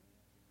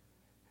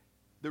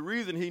 The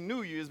reason he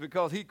knew you is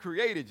because he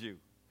created you.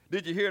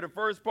 Did you hear the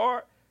first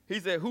part? He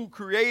said, who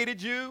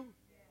created you?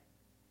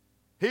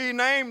 He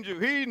named you.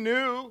 He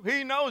knew.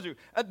 He knows you.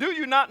 Do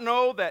you not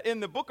know that in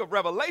the book of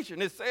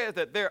Revelation, it says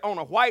that there on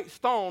a white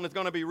stone is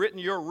going to be written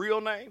your real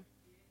name?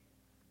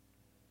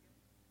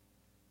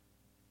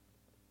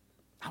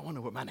 I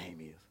wonder what my name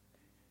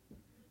is.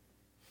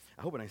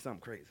 I hope it ain't something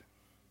crazy.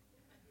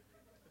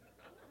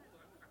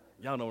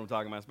 Y'all know what I'm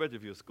talking about, especially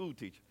if you're a school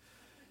teacher.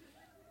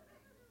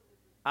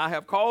 I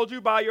have called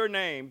you by your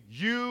name.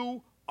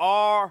 You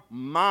are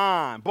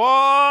mine.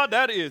 Boy,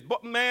 that is,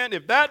 but man,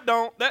 if that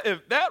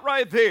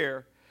right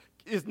there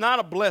is not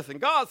a blessing.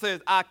 God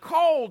says, I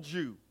called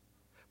you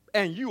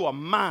and you are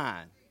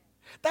mine.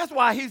 That's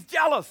why he's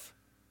jealous.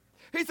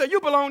 He said,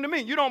 you belong to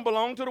me. You don't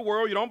belong to the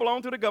world. You don't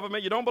belong to the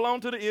government. You don't belong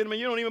to the enemy.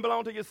 You don't even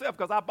belong to yourself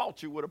because I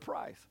bought you with a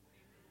price.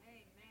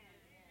 Amen.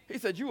 He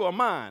said, you are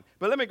mine.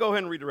 But let me go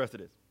ahead and read the rest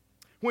of this.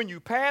 When you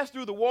pass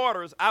through the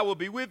waters, I will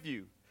be with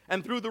you.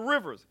 And through the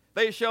rivers,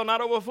 they shall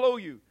not overflow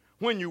you.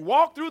 When you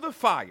walk through the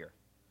fire,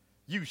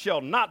 you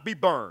shall not be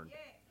burned,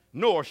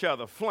 nor shall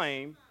the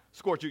flame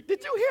scorch you.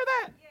 Did you hear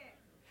that?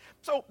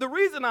 So the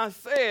reason I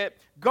said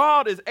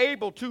God is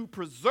able to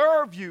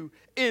preserve you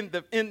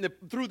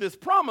through this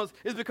promise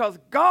is because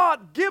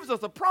God gives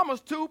us a promise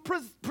to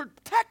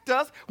protect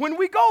us when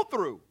we go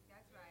through.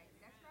 That's right.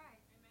 That's right.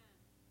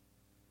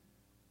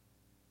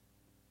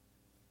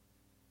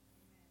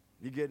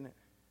 Amen. You getting it?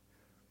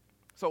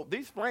 So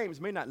these flames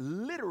may not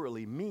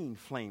literally mean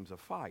flames of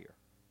fire.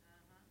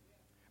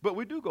 But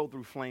we do go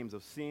through flames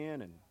of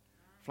sin and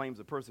flames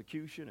of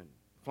persecution and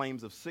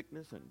flames of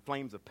sickness and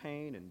flames of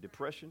pain and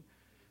depression,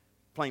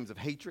 flames of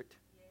hatred.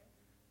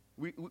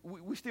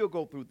 We still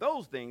go through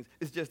those things.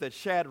 It's just that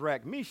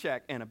Shadrach,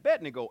 Meshach, and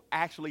Abednego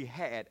actually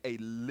had a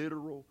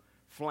literal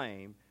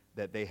flame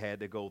that they had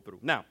to go through.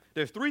 Now,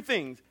 there's 3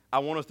 things I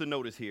want us to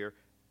notice here.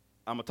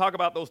 I'm going to talk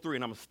about those 3,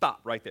 and I'm going to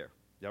stop right there.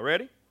 Y'all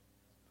ready?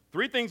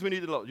 3 things we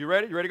need to know. You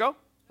ready? You ready to go?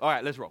 All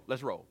right, let's roll.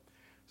 Let's roll.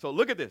 So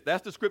look at this.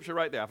 That's the scripture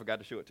right there. I forgot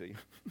to show it to you.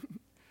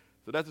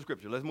 So that's the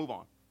scripture. Let's move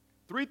on.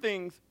 3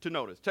 things to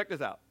notice. Check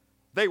this out.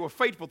 They were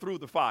faithful through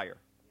the fire.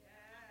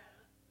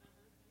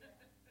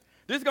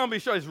 This is going to be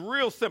short. It's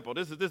real simple.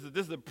 This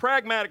is the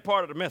pragmatic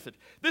part of the message.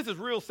 This is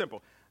real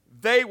simple.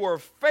 They were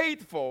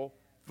faithful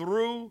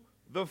through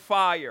the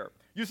fire.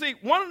 You see,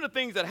 one of the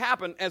things that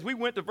happened as we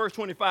went to verse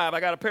 25, I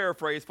got to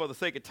paraphrase for the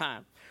sake of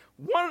time.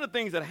 One of the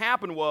things that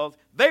happened was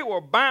they were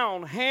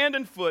bound hand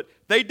and foot.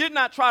 They did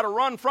not try to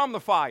run from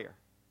the fire.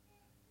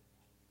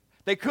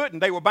 They couldn't.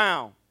 They were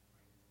bound.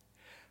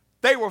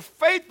 They were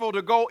faithful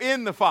to go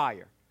in the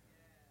fire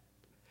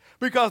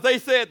because they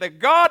said the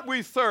God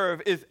we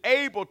serve is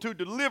able to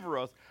deliver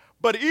us.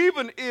 But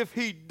even if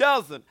he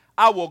doesn't,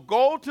 I will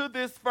go to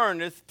this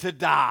furnace to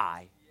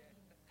die.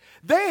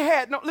 They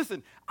had no,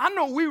 listen, I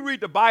know we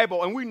read the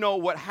Bible and we know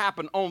what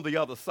happened on the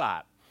other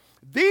side.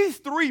 These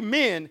three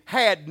men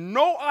had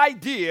no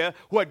idea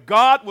what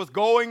God was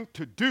going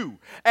to do.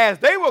 As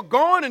they were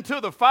going into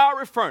the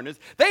fiery furnace,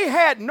 they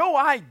had no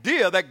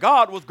idea that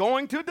God was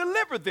going to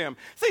deliver them.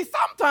 See,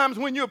 sometimes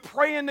when you're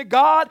praying to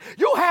God,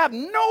 you have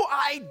no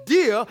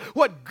idea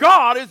what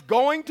God is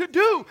going to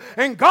do.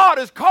 And God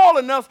is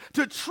calling us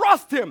to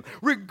trust him,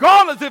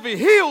 regardless if he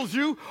heals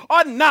you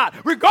or not,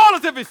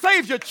 regardless if he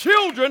saves your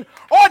children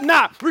or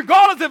not,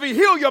 regardless if he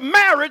heals your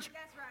marriage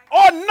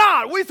or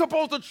not. We're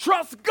supposed to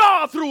trust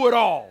God through it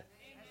all.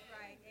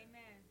 That's right.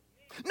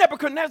 Amen.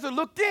 Nebuchadnezzar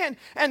looked in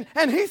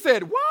and he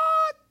said,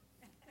 what?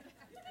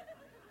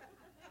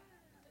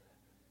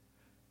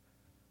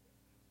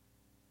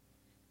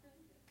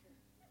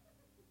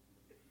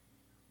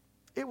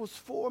 It was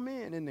 4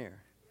 men in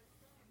there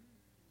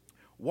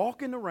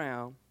walking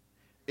around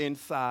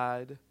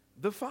inside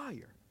the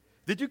fire.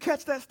 Did you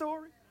catch that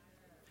story?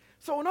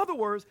 So in other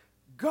words,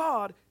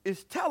 God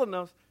is telling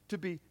us to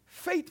be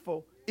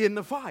faithful in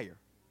the fire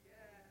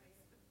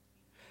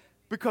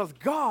because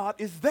God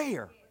is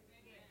there.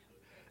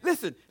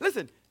 Listen.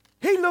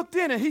 He looked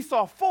in and he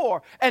saw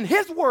 4, and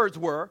his words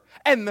were,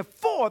 and the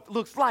 4th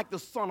looks like the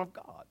Son of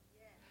God.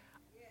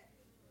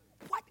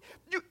 What?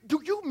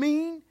 Do you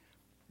mean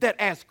that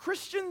as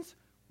Christians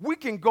we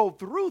can go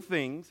through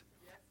things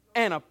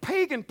and a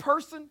pagan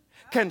person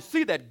can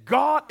see that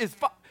God is,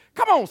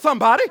 come on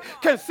somebody,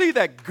 can see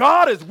that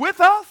God is with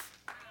us?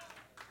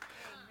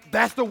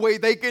 That's the way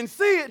they can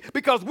see it,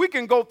 because we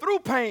can go through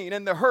pain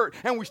and the hurt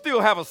and we still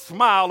have a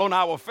smile on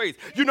our face.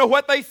 You know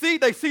what they see?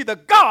 They see the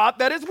God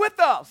that is with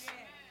us.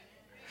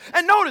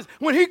 And notice,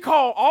 when he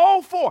called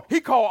all 4,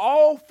 he called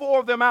all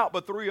 4 of them out,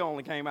 but 3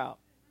 only came out.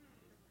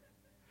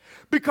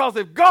 Because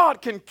if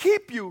God can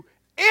keep you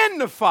in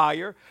the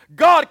fire,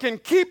 God can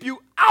keep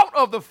you out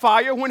of the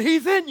fire when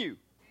he's in you.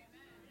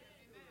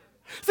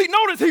 See,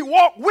 notice he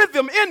walked with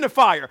them in the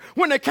fire.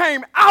 When they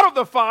came out of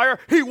the fire,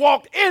 he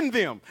walked in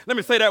them. Let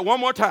me say that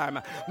one more time.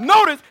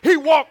 Notice he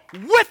walked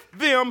with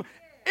them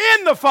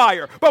in the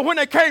fire. But when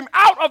they came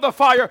out of the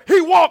fire,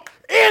 he walked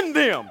in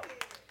them.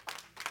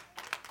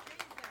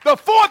 The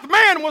 4th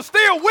man was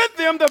still with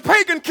them. The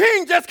pagan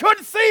king just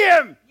couldn't see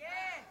him.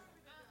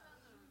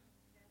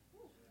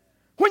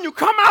 When you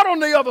come out on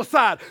the other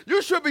side,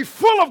 you should be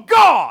full of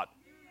God.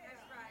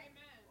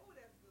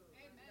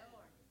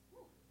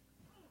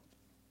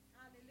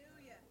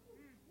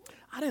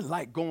 I didn't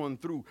like going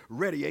through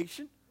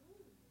radiation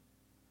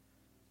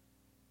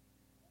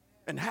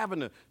and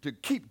having to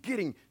keep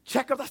getting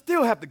checkups. I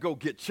still have to go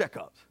get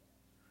checkups.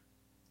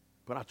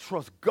 But I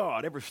trust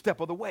God every step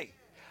of the way.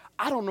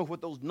 I don't know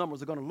what those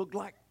numbers are going to look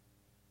like,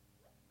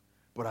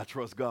 but I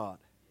trust God.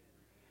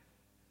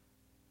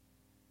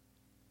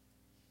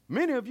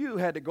 Many of you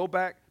had to go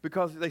back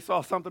because they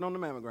saw something on the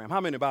mammogram. How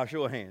many by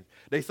show of hands?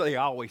 They say they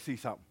always see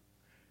something.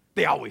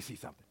 They always see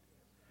something.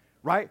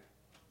 Right?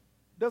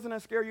 Doesn't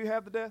that scare you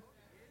half to death?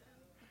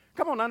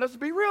 Come on now, let's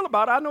be real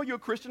about it. I know you're a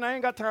Christian. I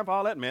ain't got time for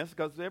all that mess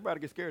because everybody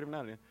gets scared every now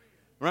and then.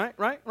 Right?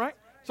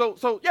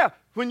 So yeah,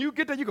 when you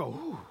get there, you go,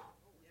 ooh,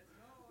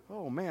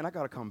 oh man, I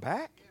got to come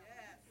back.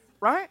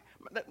 Right?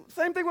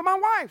 Same thing with my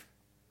wife.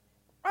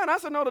 Right? I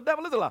said, no, the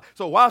devil is a lie.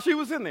 So while she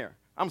was in there,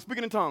 I'm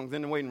speaking in tongues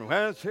in the waiting room.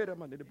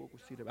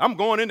 I'm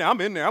going in there.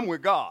 I'm in there. I'm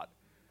with God.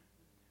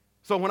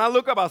 So when I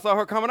look up, I saw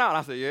her coming out.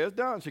 I said, yeah, it's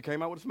done. She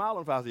came out with a smile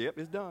on her face. I said, yep,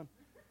 it's done.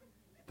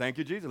 Thank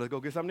you, Jesus. Let's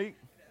go get something to eat.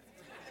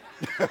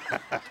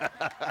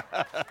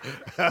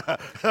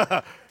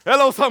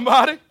 Hello,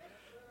 somebody.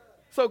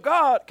 So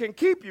God can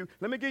keep you.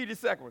 Let me give you the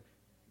second one.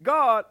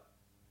 God,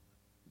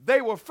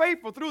 they were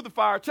faithful through the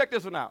fire. Check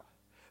this one out.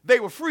 They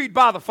were freed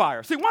by the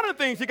fire. See, one of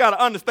the things you got to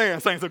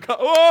understand, saints of God.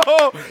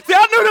 Oh, see,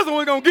 I knew this one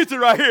was going to get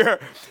you right here.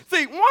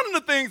 See, one of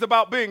the things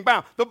about being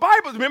bound, the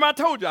Bible, remember I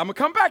told you, I'm going to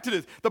come back to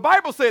this. The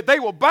Bible said they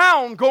were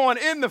bound going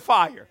in the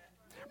fire,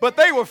 but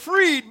they were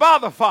freed by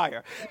the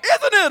fire.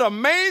 Isn't it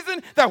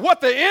amazing that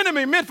what the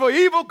enemy meant for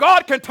evil,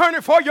 God can turn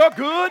it for your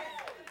good?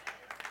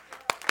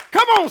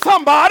 Come on,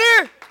 somebody.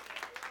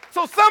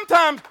 So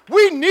sometimes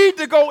we need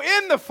to go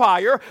in the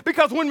fire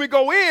because when we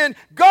go in,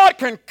 God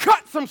can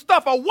cut some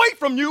stuff away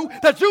from you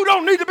that you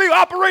don't need to be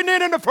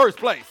operating in the first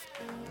place.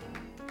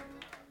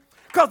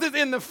 Because it's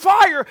in the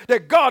fire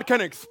that God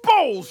can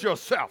expose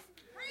yourself.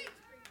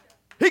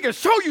 He can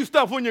show you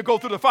stuff when you go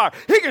through the fire.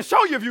 He can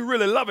show you if you're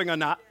really loving or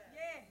not.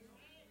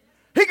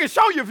 He can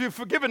show you if you're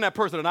forgiving that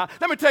person or not.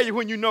 Let me tell you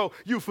when you know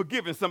you're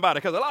forgiving somebody,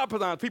 because a lot of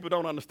times people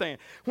don't understand.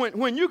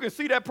 When you can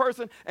see that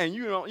person and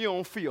you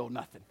don't feel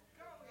nothing.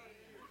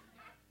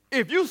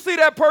 If you see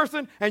that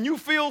person and you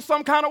feel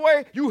some kind of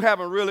way, you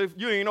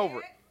ain't over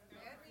it.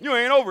 You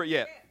ain't over it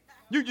yet.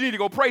 You need to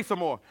go pray some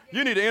more.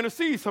 You need to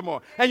intercede some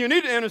more. And you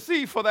need to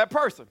intercede for that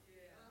person.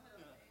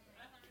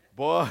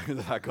 Boy,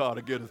 I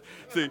gotta get us.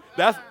 See,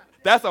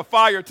 that's a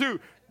fire too.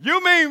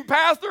 You mean,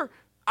 Pastor,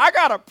 I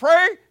gotta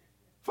pray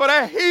for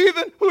that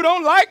heathen who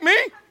don't like me?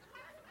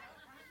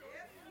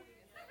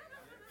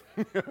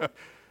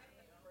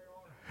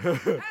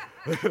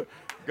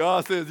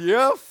 God says,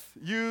 yes,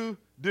 you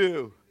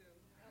do.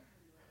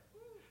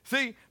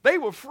 See, they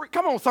were free.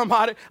 Come on,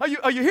 somebody. Are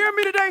you hearing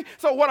me today?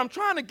 So what I'm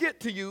trying to get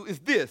to you is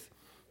this.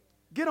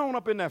 Get on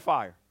up in that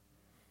fire.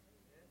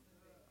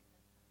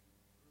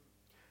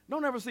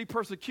 Don't ever see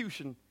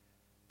persecution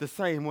the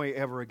same way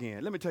ever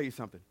again. Let me tell you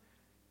something.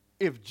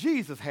 If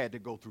Jesus had to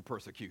go through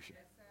persecution.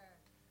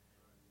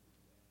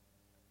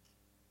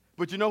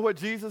 But you know what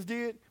Jesus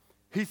did?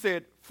 He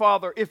said,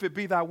 Father, if it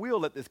be thy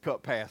will, let this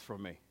cup pass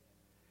from me.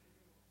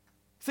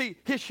 See,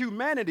 his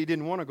humanity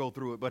didn't want to go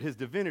through it, but his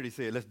divinity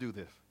said, let's do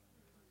this.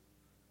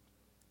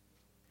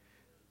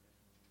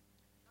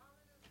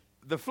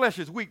 The flesh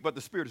is weak, but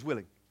the spirit is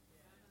willing.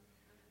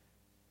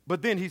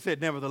 But then he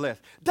said,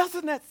 nevertheless.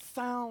 Doesn't that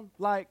sound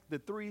like the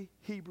 3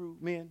 Hebrew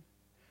men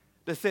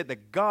that said the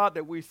God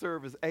that we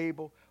serve is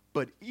able,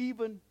 but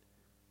even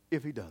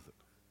if he doesn't?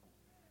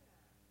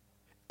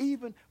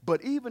 Even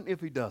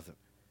if he doesn't.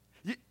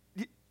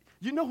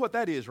 You know what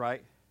that is,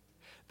 right?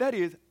 That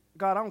is,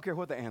 God, I don't care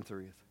what the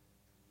answer is.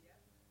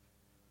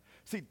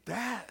 See,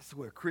 that's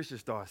where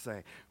Christians start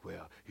saying,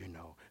 well, you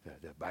know,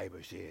 the Bible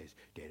says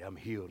that I'm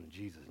healed in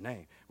Jesus'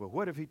 name. Well,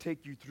 what if he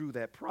take you through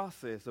that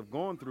process of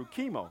going through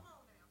chemo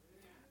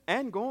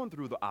and going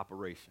through the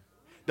operation?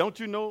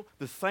 Don't you know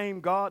the same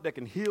God that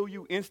can heal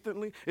you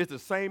instantly is the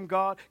same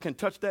God can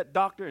touch that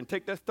doctor and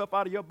take that stuff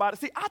out of your body?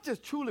 See, I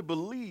just truly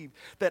believe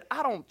that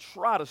I don't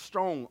try to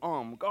strong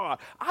arm God.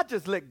 I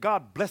just let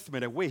God bless me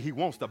the way he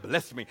wants to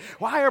bless me.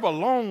 However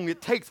long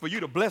it takes for you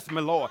to bless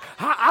me, Lord.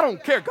 I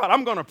don't care, God.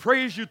 I'm going to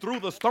praise you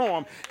through the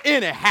storm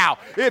anyhow.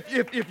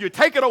 If you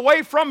take it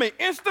away from me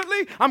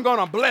instantly, I'm going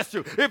to bless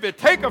you. If it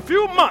take a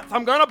few months,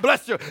 I'm going to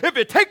bless you. If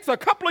it takes a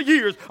couple of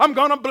years, I'm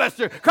going to bless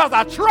you because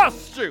I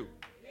trust you.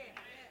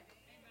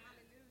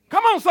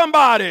 Come on,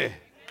 somebody.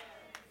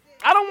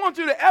 I don't want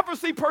you to ever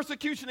see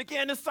persecution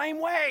again the same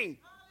way.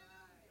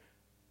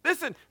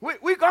 Listen,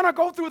 we're going to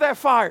go through that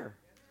fire.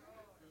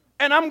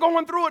 And I'm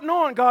going through it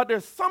knowing, God,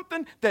 there's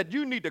something that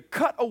you need to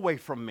cut away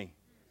from me.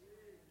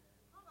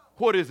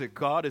 What is it,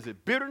 God? Is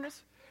it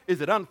bitterness?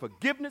 Is it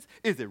unforgiveness?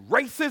 Is it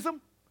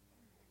racism?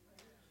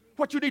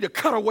 What you need to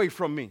cut away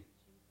from me.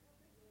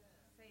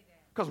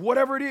 Because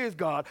whatever it is,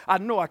 God, I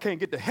know I can't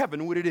get to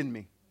heaven with it in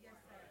me.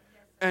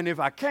 And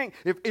if I can't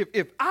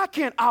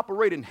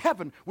operate in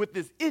heaven with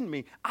this in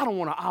me, I don't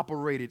want to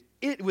operate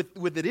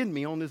with it in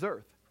me on this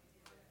earth.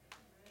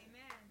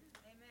 Amen.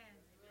 Amen.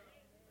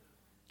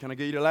 Can I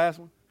give you the last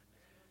one?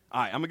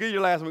 All right, I'm going to give you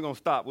the last one. We're going to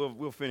stop.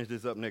 We'll finish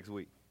this up next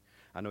week.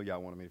 I know y'all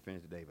wanted me to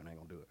finish today, but I ain't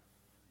going to do it.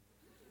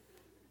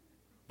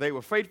 They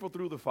were faithful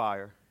through the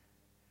fire.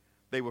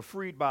 They were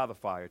freed by the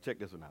fire. Check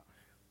this one out.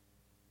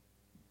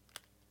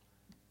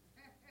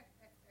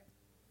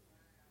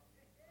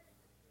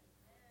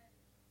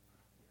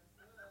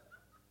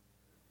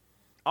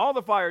 All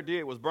the fire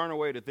did was burn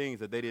away the things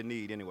that they didn't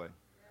need anyway.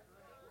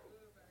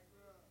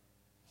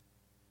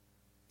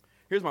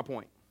 Here's my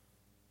point.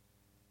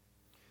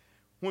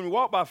 When we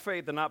walk by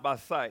faith and not by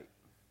sight,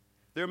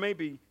 there may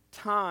be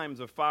times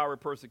of fiery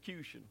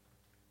persecution,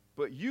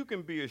 but you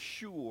can be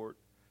assured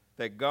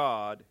that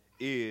God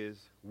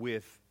is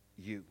with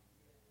you.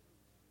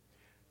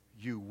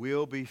 You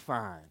will be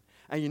fine.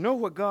 And you know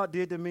what God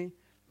did to me?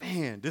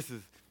 Man, this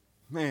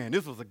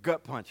was a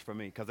gut punch for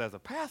me, because as a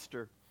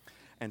pastor,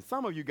 and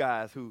some of you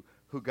guys who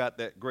got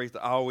that grace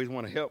to always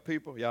want to help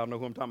people, y'all know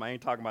who I'm talking about. I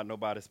ain't talking about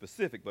nobody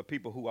specific, but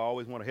people who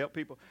always want to help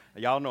people.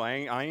 And y'all know I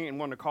ain't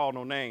want to call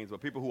no names, but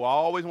people who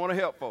always want to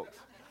help folks.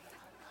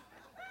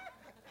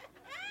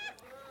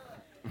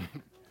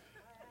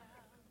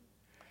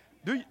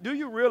 Do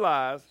you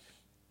realize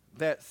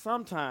that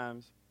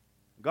sometimes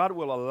God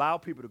will allow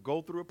people to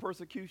go through a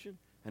persecution,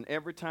 and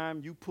every time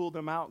you pull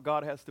them out,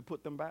 God has to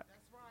put them back?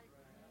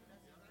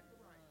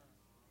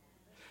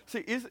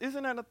 See,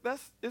 isn't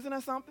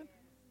that something?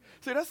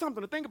 See, that's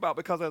something to think about,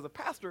 because as a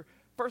pastor,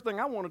 first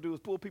thing I want to do is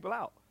pull people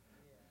out.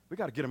 We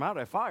got to get them out of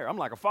that fire. I'm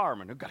like a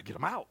fireman. We got to get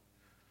them out.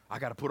 I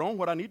got to put on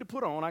what I need to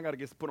put on. I got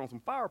to put on some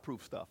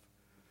fireproof stuff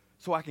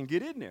so I can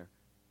get in there.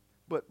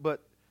 But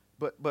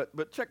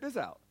check this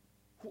out.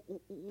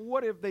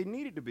 What if they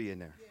needed to be in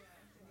there?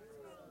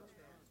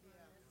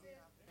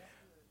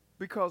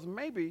 Because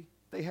maybe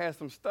they had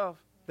some stuff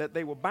that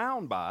they were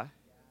bound by,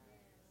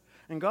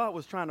 and God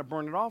was trying to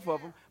burn it off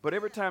of them. But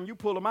every time you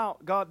pull them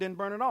out, God didn't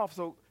burn it off.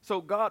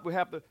 So God would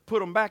have to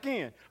put them back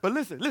in. But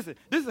listen,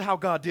 this is how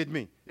God did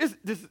me. I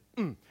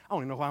don't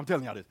even know why I'm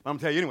telling y'all this. I'm going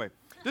to tell you anyway.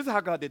 This is how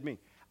God did me.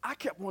 I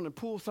kept wanting to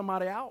pull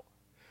somebody out.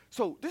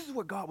 So this is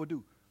what God would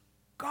do.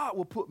 God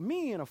will put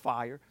me in a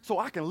fire so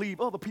I can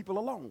leave other people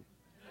alone.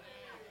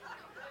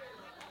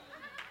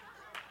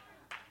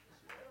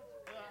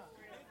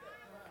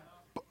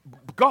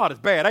 God is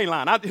bad. I ain't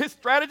lying. His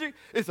strategy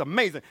is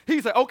amazing.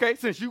 He said, okay,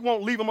 since you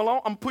won't leave him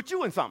alone, I'm going to put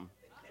you in something.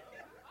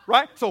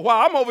 Right? So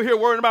while I'm over here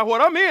worrying about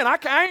what I'm in,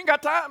 I ain't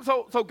got time.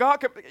 So God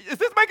can, is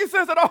this making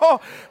sense at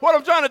all? What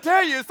I'm trying to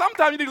tell you is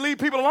sometimes you need to leave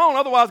people alone.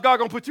 Otherwise, God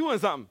going to put you in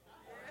something.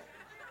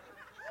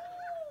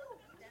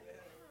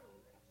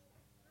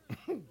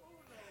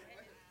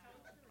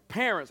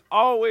 Parents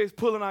always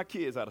pulling our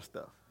kids out of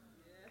stuff.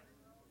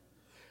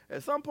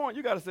 At some point,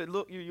 you got to say,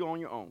 look, you're on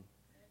your own.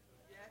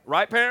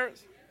 Right,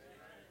 parents?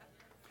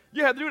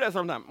 You have to do that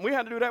sometimes. We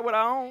have to do that with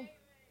our own.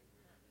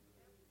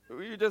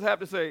 You just have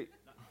to say,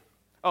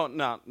 oh,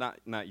 no,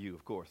 not you,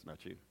 of course,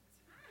 not you.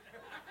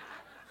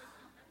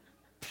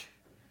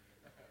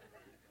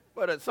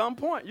 But at some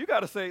point, you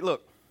got to say,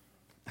 look,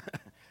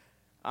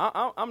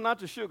 I'm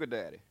not your sugar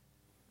daddy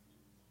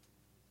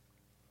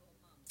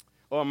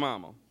or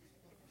mama.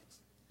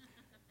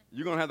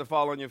 You're going to have to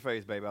fall on your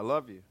face, baby. I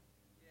love you.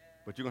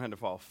 But you're going to have to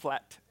fall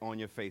flat on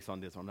your face on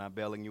this. I'm not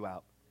bailing you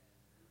out.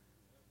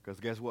 Because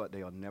guess what?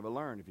 They'll never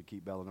learn if you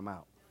keep bailing them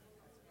out.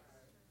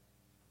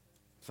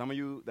 Some of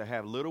you that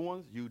have little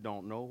ones, you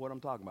don't know what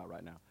I'm talking about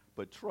right now.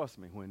 But trust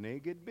me, when they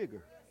get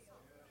bigger,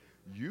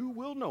 you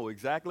will know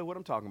exactly what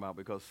I'm talking about,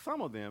 because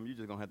some of them, you're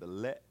just going to have to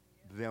let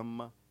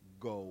them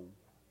go.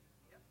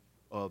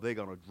 Or they're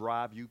going to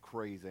drive you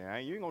crazy. You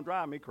ain't going to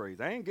drive me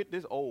crazy. I ain't get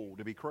this old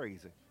to be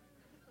crazy.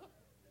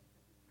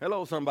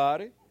 Hello,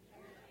 somebody.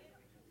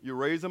 You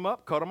raise them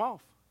up, cut them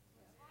off.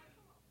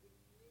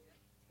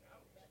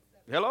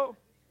 Hello?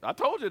 I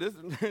told you this.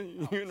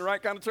 You're in the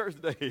right kind of church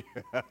today.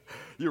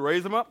 You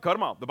raise them up, cut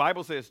them off. The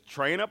Bible says,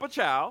 train up a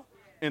child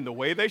in the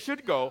way they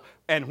should go,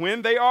 and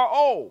when they are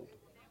old.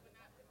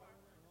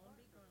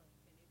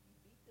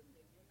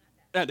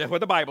 And that's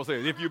what the Bible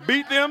says. If you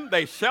beat them,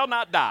 they shall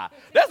not die.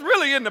 That's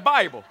really in the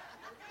Bible.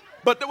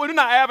 But we're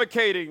not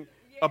advocating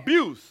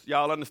abuse.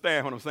 Y'all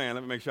understand what I'm saying?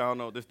 Let me make sure y'all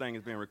know this thing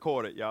is being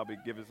recorded. Y'all be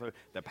giving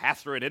the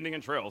pastor at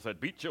Indian Trail said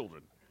beat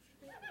children.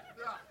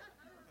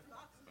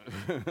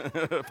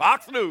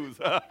 Fox News.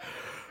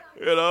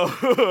 You know.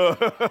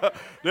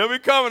 They'll be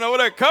coming over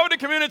there. Covenant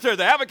Community Church.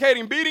 They're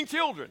advocating beating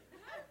children.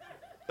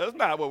 That's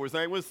not what we're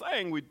saying. We're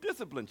saying we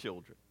discipline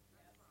children.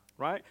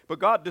 Right? But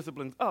God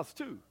disciplines us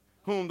too.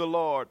 Whom the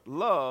Lord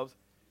loves,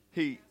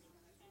 some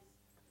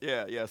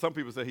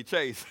people say he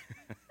chased.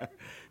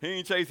 He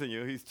ain't chasing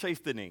you. He's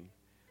chastening.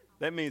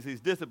 That means he's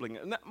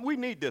disciplining. We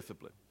need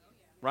discipline,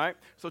 right?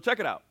 So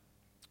check it out.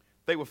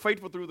 They were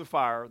faithful through the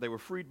fire. They were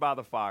freed by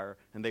the fire,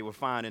 and they were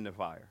fine in the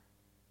fire.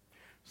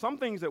 Some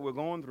things that we're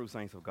going through,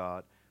 saints of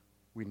God,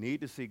 we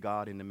need to see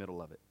God in the middle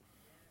of it.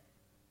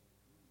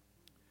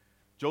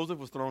 Joseph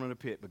was thrown in a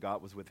pit, but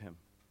God was with him.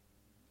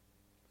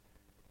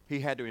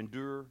 He had to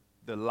endure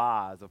the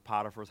lies of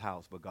Potiphar's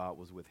house, but God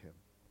was with him.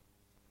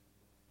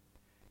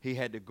 He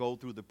had to go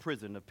through the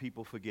prison of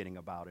people forgetting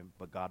about him,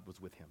 but God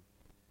was with him.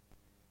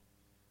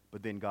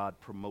 But then God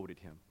promoted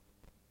him,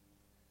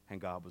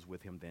 and God was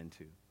with him then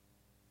too.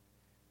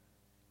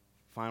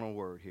 Final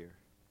word here.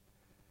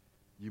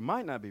 You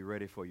might not be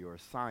ready for your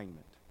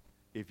assignment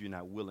if you're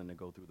not willing to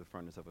go through the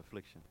furnace of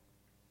affliction.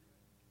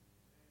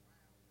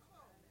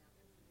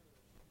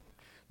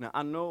 Now,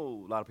 I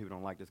know a lot of people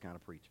don't like this kind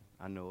of preaching.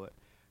 I know it,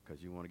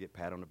 because you want to get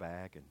pat on the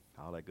back and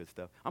all that good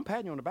stuff. I'm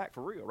patting you on the back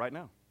for real right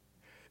now.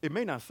 It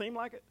may not seem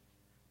like it,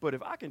 but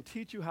if I can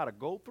teach you how to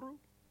go through,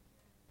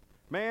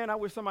 man, I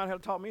wish somebody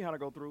had taught me how to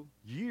go through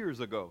years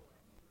ago.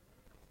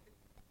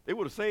 It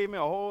would have saved me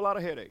a whole lot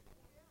of headache.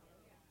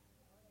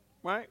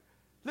 Right?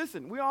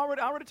 Listen, I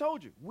already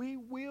told you, we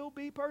will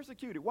be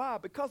persecuted. Why?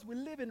 Because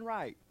we're living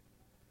right.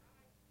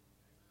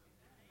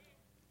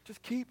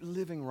 Just keep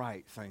living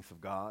right, saints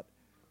of God.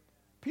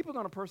 People are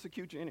going to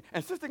persecute you.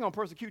 And since they're going to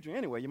persecute you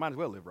anyway, you might as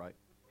well live right.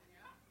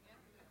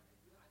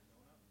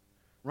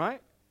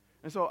 Right?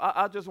 And so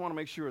I just want to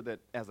make sure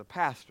that as a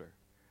pastor,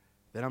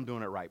 that I'm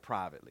doing it right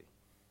privately.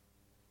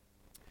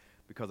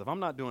 Because if I'm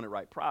not doing it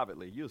right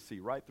privately, you'll see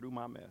right through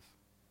my mess.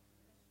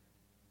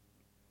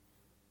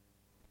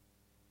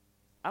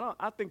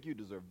 I think you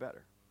deserve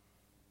better.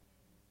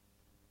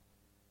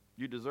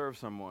 You deserve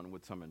someone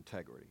with some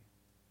integrity.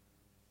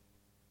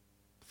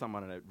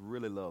 Someone that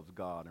really loves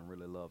God and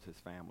really loves his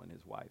family and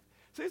his wife.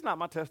 See, it's not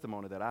my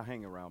testimony that I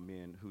hang around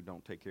men who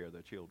don't take care of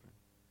their children.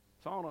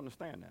 So I don't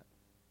understand that.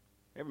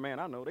 Every man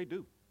I know, they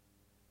do.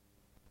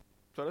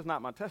 So that's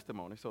not my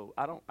testimony. So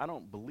I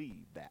don't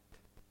believe that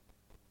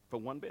for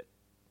one bit.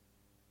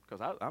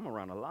 Because I'm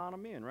around a lot of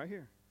men right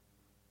here.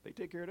 They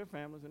take care of their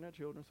families and their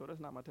children, so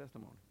that's not my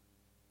testimony.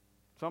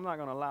 So I'm not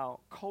going to allow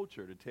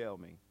culture to tell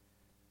me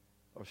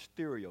or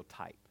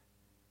stereotype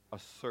a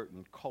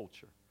certain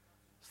culture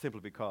simply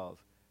because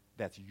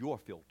that's your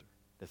filter.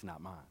 That's not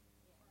mine.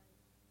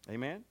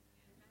 Amen?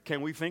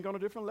 Can we think on a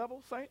different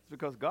level, saints?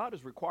 Because God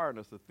is requiring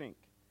us to think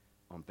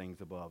on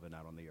things above and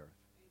not on the earth.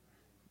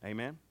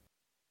 Amen?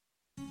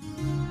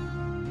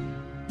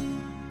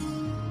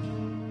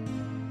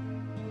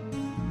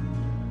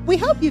 We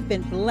hope you've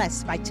been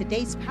blessed by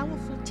today's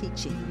powerful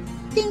teaching.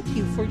 Thank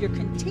you for your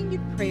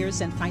continued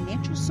prayers and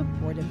financial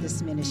support of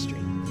this ministry.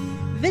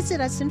 Visit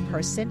us in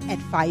person at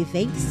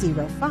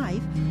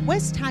 5805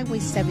 West Highway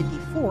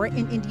 74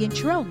 in Indian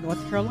Trail,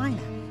 North Carolina.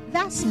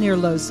 That's near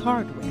Lowe's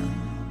Hardware.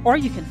 Or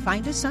you can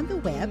find us on the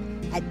web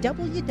at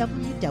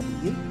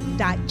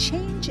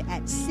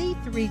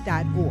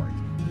www.changeatc3.org.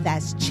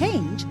 That's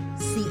change,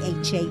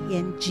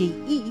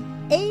 CHANGEATC,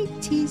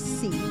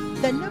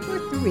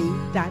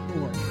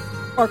 3.org.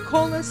 Or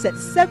call us at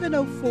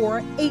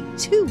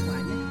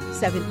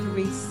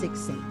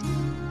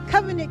 704-821-7368.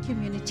 Covenant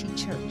Community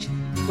Church,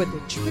 where the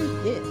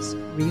truth is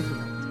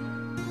revealed.